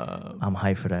I'm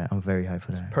hyped for that. I'm very hyped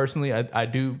for that. Personally, I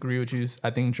do agree with you. I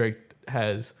think Drake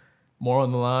has more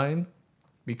on the line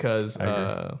because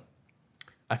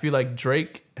I feel like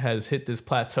Drake has hit this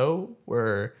plateau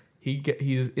where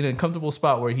he's in a comfortable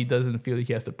spot where he doesn't feel like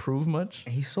he has to prove much.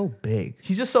 And he's so big.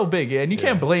 He's just so big, and you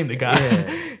can't blame the guy.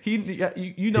 Yeah.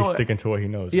 you know, he's sticking to what he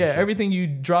knows. Yeah, everything you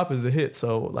drop is a hit.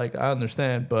 So like I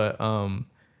understand, but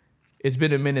it's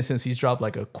been a minute since he's dropped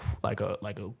like a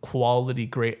quality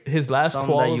great. His last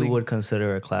something quality that you would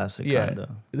consider a classic. Yeah,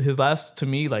 kinda. His last, to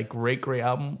me, like great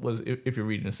album was If You're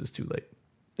Reading This Is Too Late.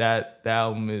 That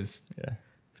album is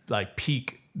like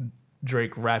peak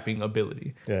Drake rapping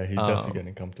ability. Yeah, he's definitely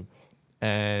getting comfortable.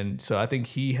 And so I think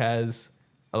he has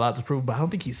a lot to prove, but I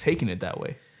don't think he's taking it that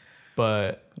way.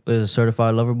 But is it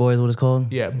Certified Lover Boy is what it's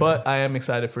called? Yeah, but I am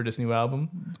excited for this new album.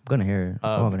 I'm gonna hear it.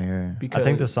 I'm gonna hear it. Because I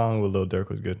think the song with Lil Durk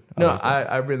was good.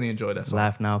 I really enjoyed that song.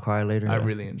 Laugh Now, Cry Later. I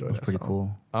really enjoyed that song. It was pretty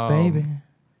cool.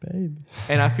 Baby.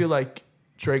 And I feel like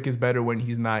Drake is better when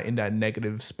he's not in that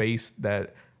negative space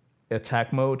that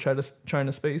attack mode trying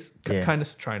to space. Yeah. Kind of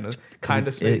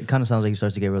space. It kind of sounds like he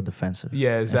starts to get real defensive.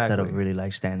 Yeah, exactly. Instead of really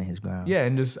like standing his ground. Yeah,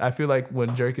 and just I feel like when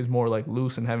Drake is more like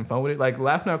loose and having fun with it, like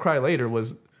Laugh Now Cry Later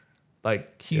was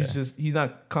like he's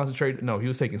not concentrated. No, he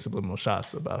was taking subliminal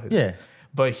shots about his. Yeah.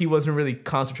 But he wasn't really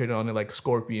concentrated on it like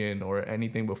Scorpion or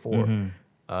anything before.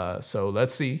 So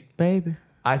let's see. Baby.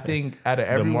 I think out of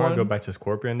everyone, the more I go back to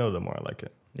Scorpion, though, the more I like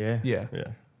it. Yeah.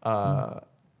 yeah.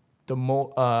 The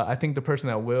more I think the person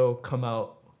that will come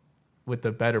out with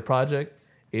the better project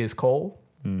is Cole.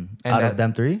 And that- out of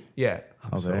them three? Yeah,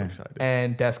 I'm so Okay. excited.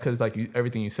 and that's because like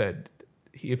everything you said.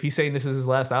 If he's saying this is his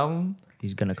last album,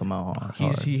 He's gonna come out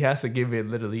hard. he has to give it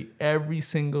literally every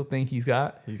single thing he's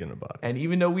got. He's gonna body. And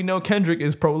even though we know Kendrick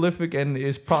is prolific and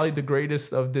is probably the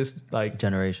greatest of this like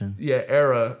Generation.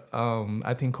 era,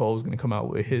 I think Cole's gonna come out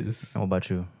with his. What about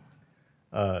you?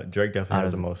 Drake definitely Out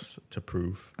has of- the most to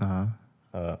prove. Uh-huh.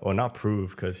 Well, not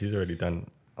prove because he's already done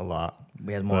a lot.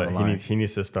 We had more on But the line. he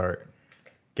needs to start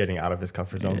getting out of his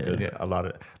comfort zone because Yeah. a lot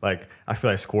of like I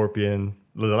feel like Scorpion,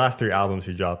 the last 3 albums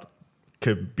he dropped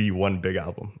could be one big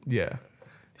album. Yeah,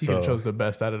 he could have So- chose the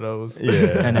best out of those. Yeah.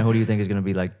 And then who do you think is gonna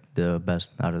be like the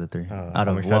best out of the three? Out I'm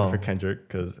of excited Whoa. for Kendrick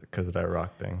because of that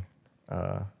rock thing.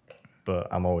 But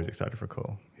I'm always excited for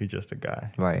Cole. He's just a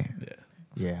guy. Right. Yeah.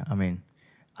 Yeah. I mean,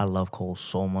 I love Cole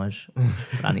so much.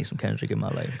 But I need some Kendrick in my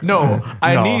life. No,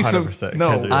 I No, need some. 100%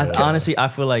 No, Kendrick. Honestly, I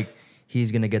feel like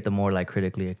he's gonna get the more like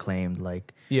critically acclaimed,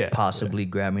 like Yeah. possibly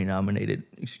Grammy nominated.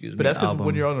 Excuse me. but that's because album.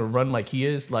 when you're on a run like he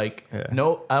is, like Yeah.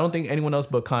 no, I don't think anyone else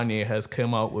but Kanye has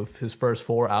come out with his first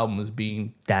 4 albums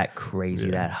being that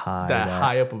crazy, that high, that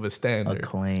high up of a standard.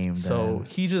 acclaimed. So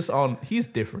he's just on. He's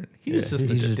different. He's just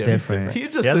he's a just different. different. He's He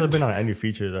just hasn't been on any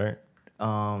features, right?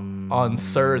 on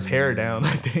Sir's Hair Down. I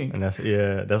think. And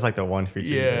that's like the one feature.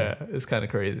 he Yeah, did. it's kind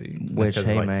of crazy. which, 'cause,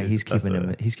 hey like, man, his- that's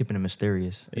he's keeping it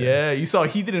mysterious. Yeah. You saw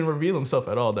he didn't reveal himself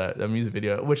at all that music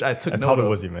video, which I took It note probably of.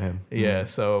 wasn't even him. Yeah,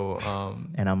 so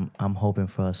And I'm hoping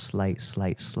for a slight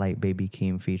Baby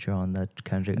Keem feature on that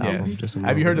Kendrick album. yes. Just a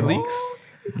Have you heard the little leaks?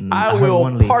 bit. I heard will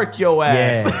one leak. park your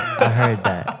ass. Yeah, I heard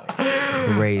that.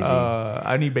 Crazy.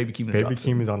 I need Baby Keem to Baby drop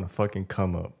some. Keem is on the fucking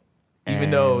come up.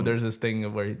 Even though And there's this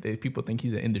thing where people think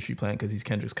he's an industry plant because he's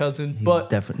Kendrick's cousin, he's but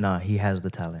definitely nah. He has the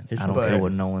talent. He's I don't from care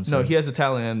what Vegas. no one says. no, he has the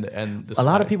talent and the a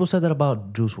lot of swag. people said that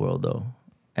about Juice WRLD though,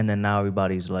 and then now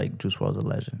everybody's like Juice WRLD's a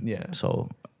legend. Yeah. So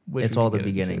Which it's we all can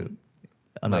the get into beginning.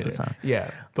 Another later. time.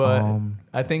 Yeah, but Um,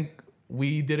 I think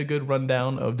we did a good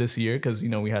rundown of this year because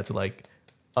we had to like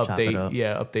Chop it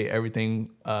update, up. update everything.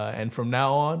 And from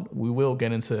now on, we will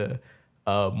get into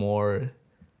more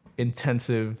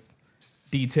intensive,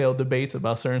 detailed debates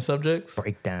about certain subjects.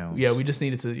 Breakdowns. Yeah, we just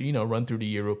needed to run through the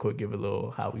year real quick, give a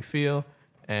little how we feel,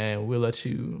 and we'll let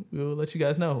you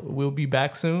guys know. We'll be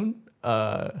back soon.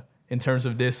 In terms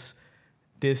of this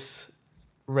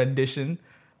rendition.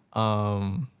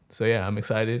 So yeah, I'm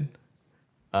excited.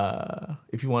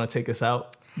 If you want to take us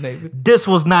out, David. This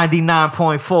was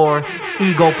 99.4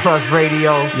 Ego Plus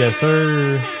Radio. Yes,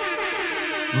 sir.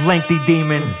 Lengthy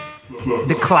Demon,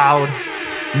 The Cloud,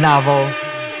 Navo.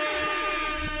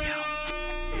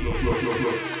 Love, love, love.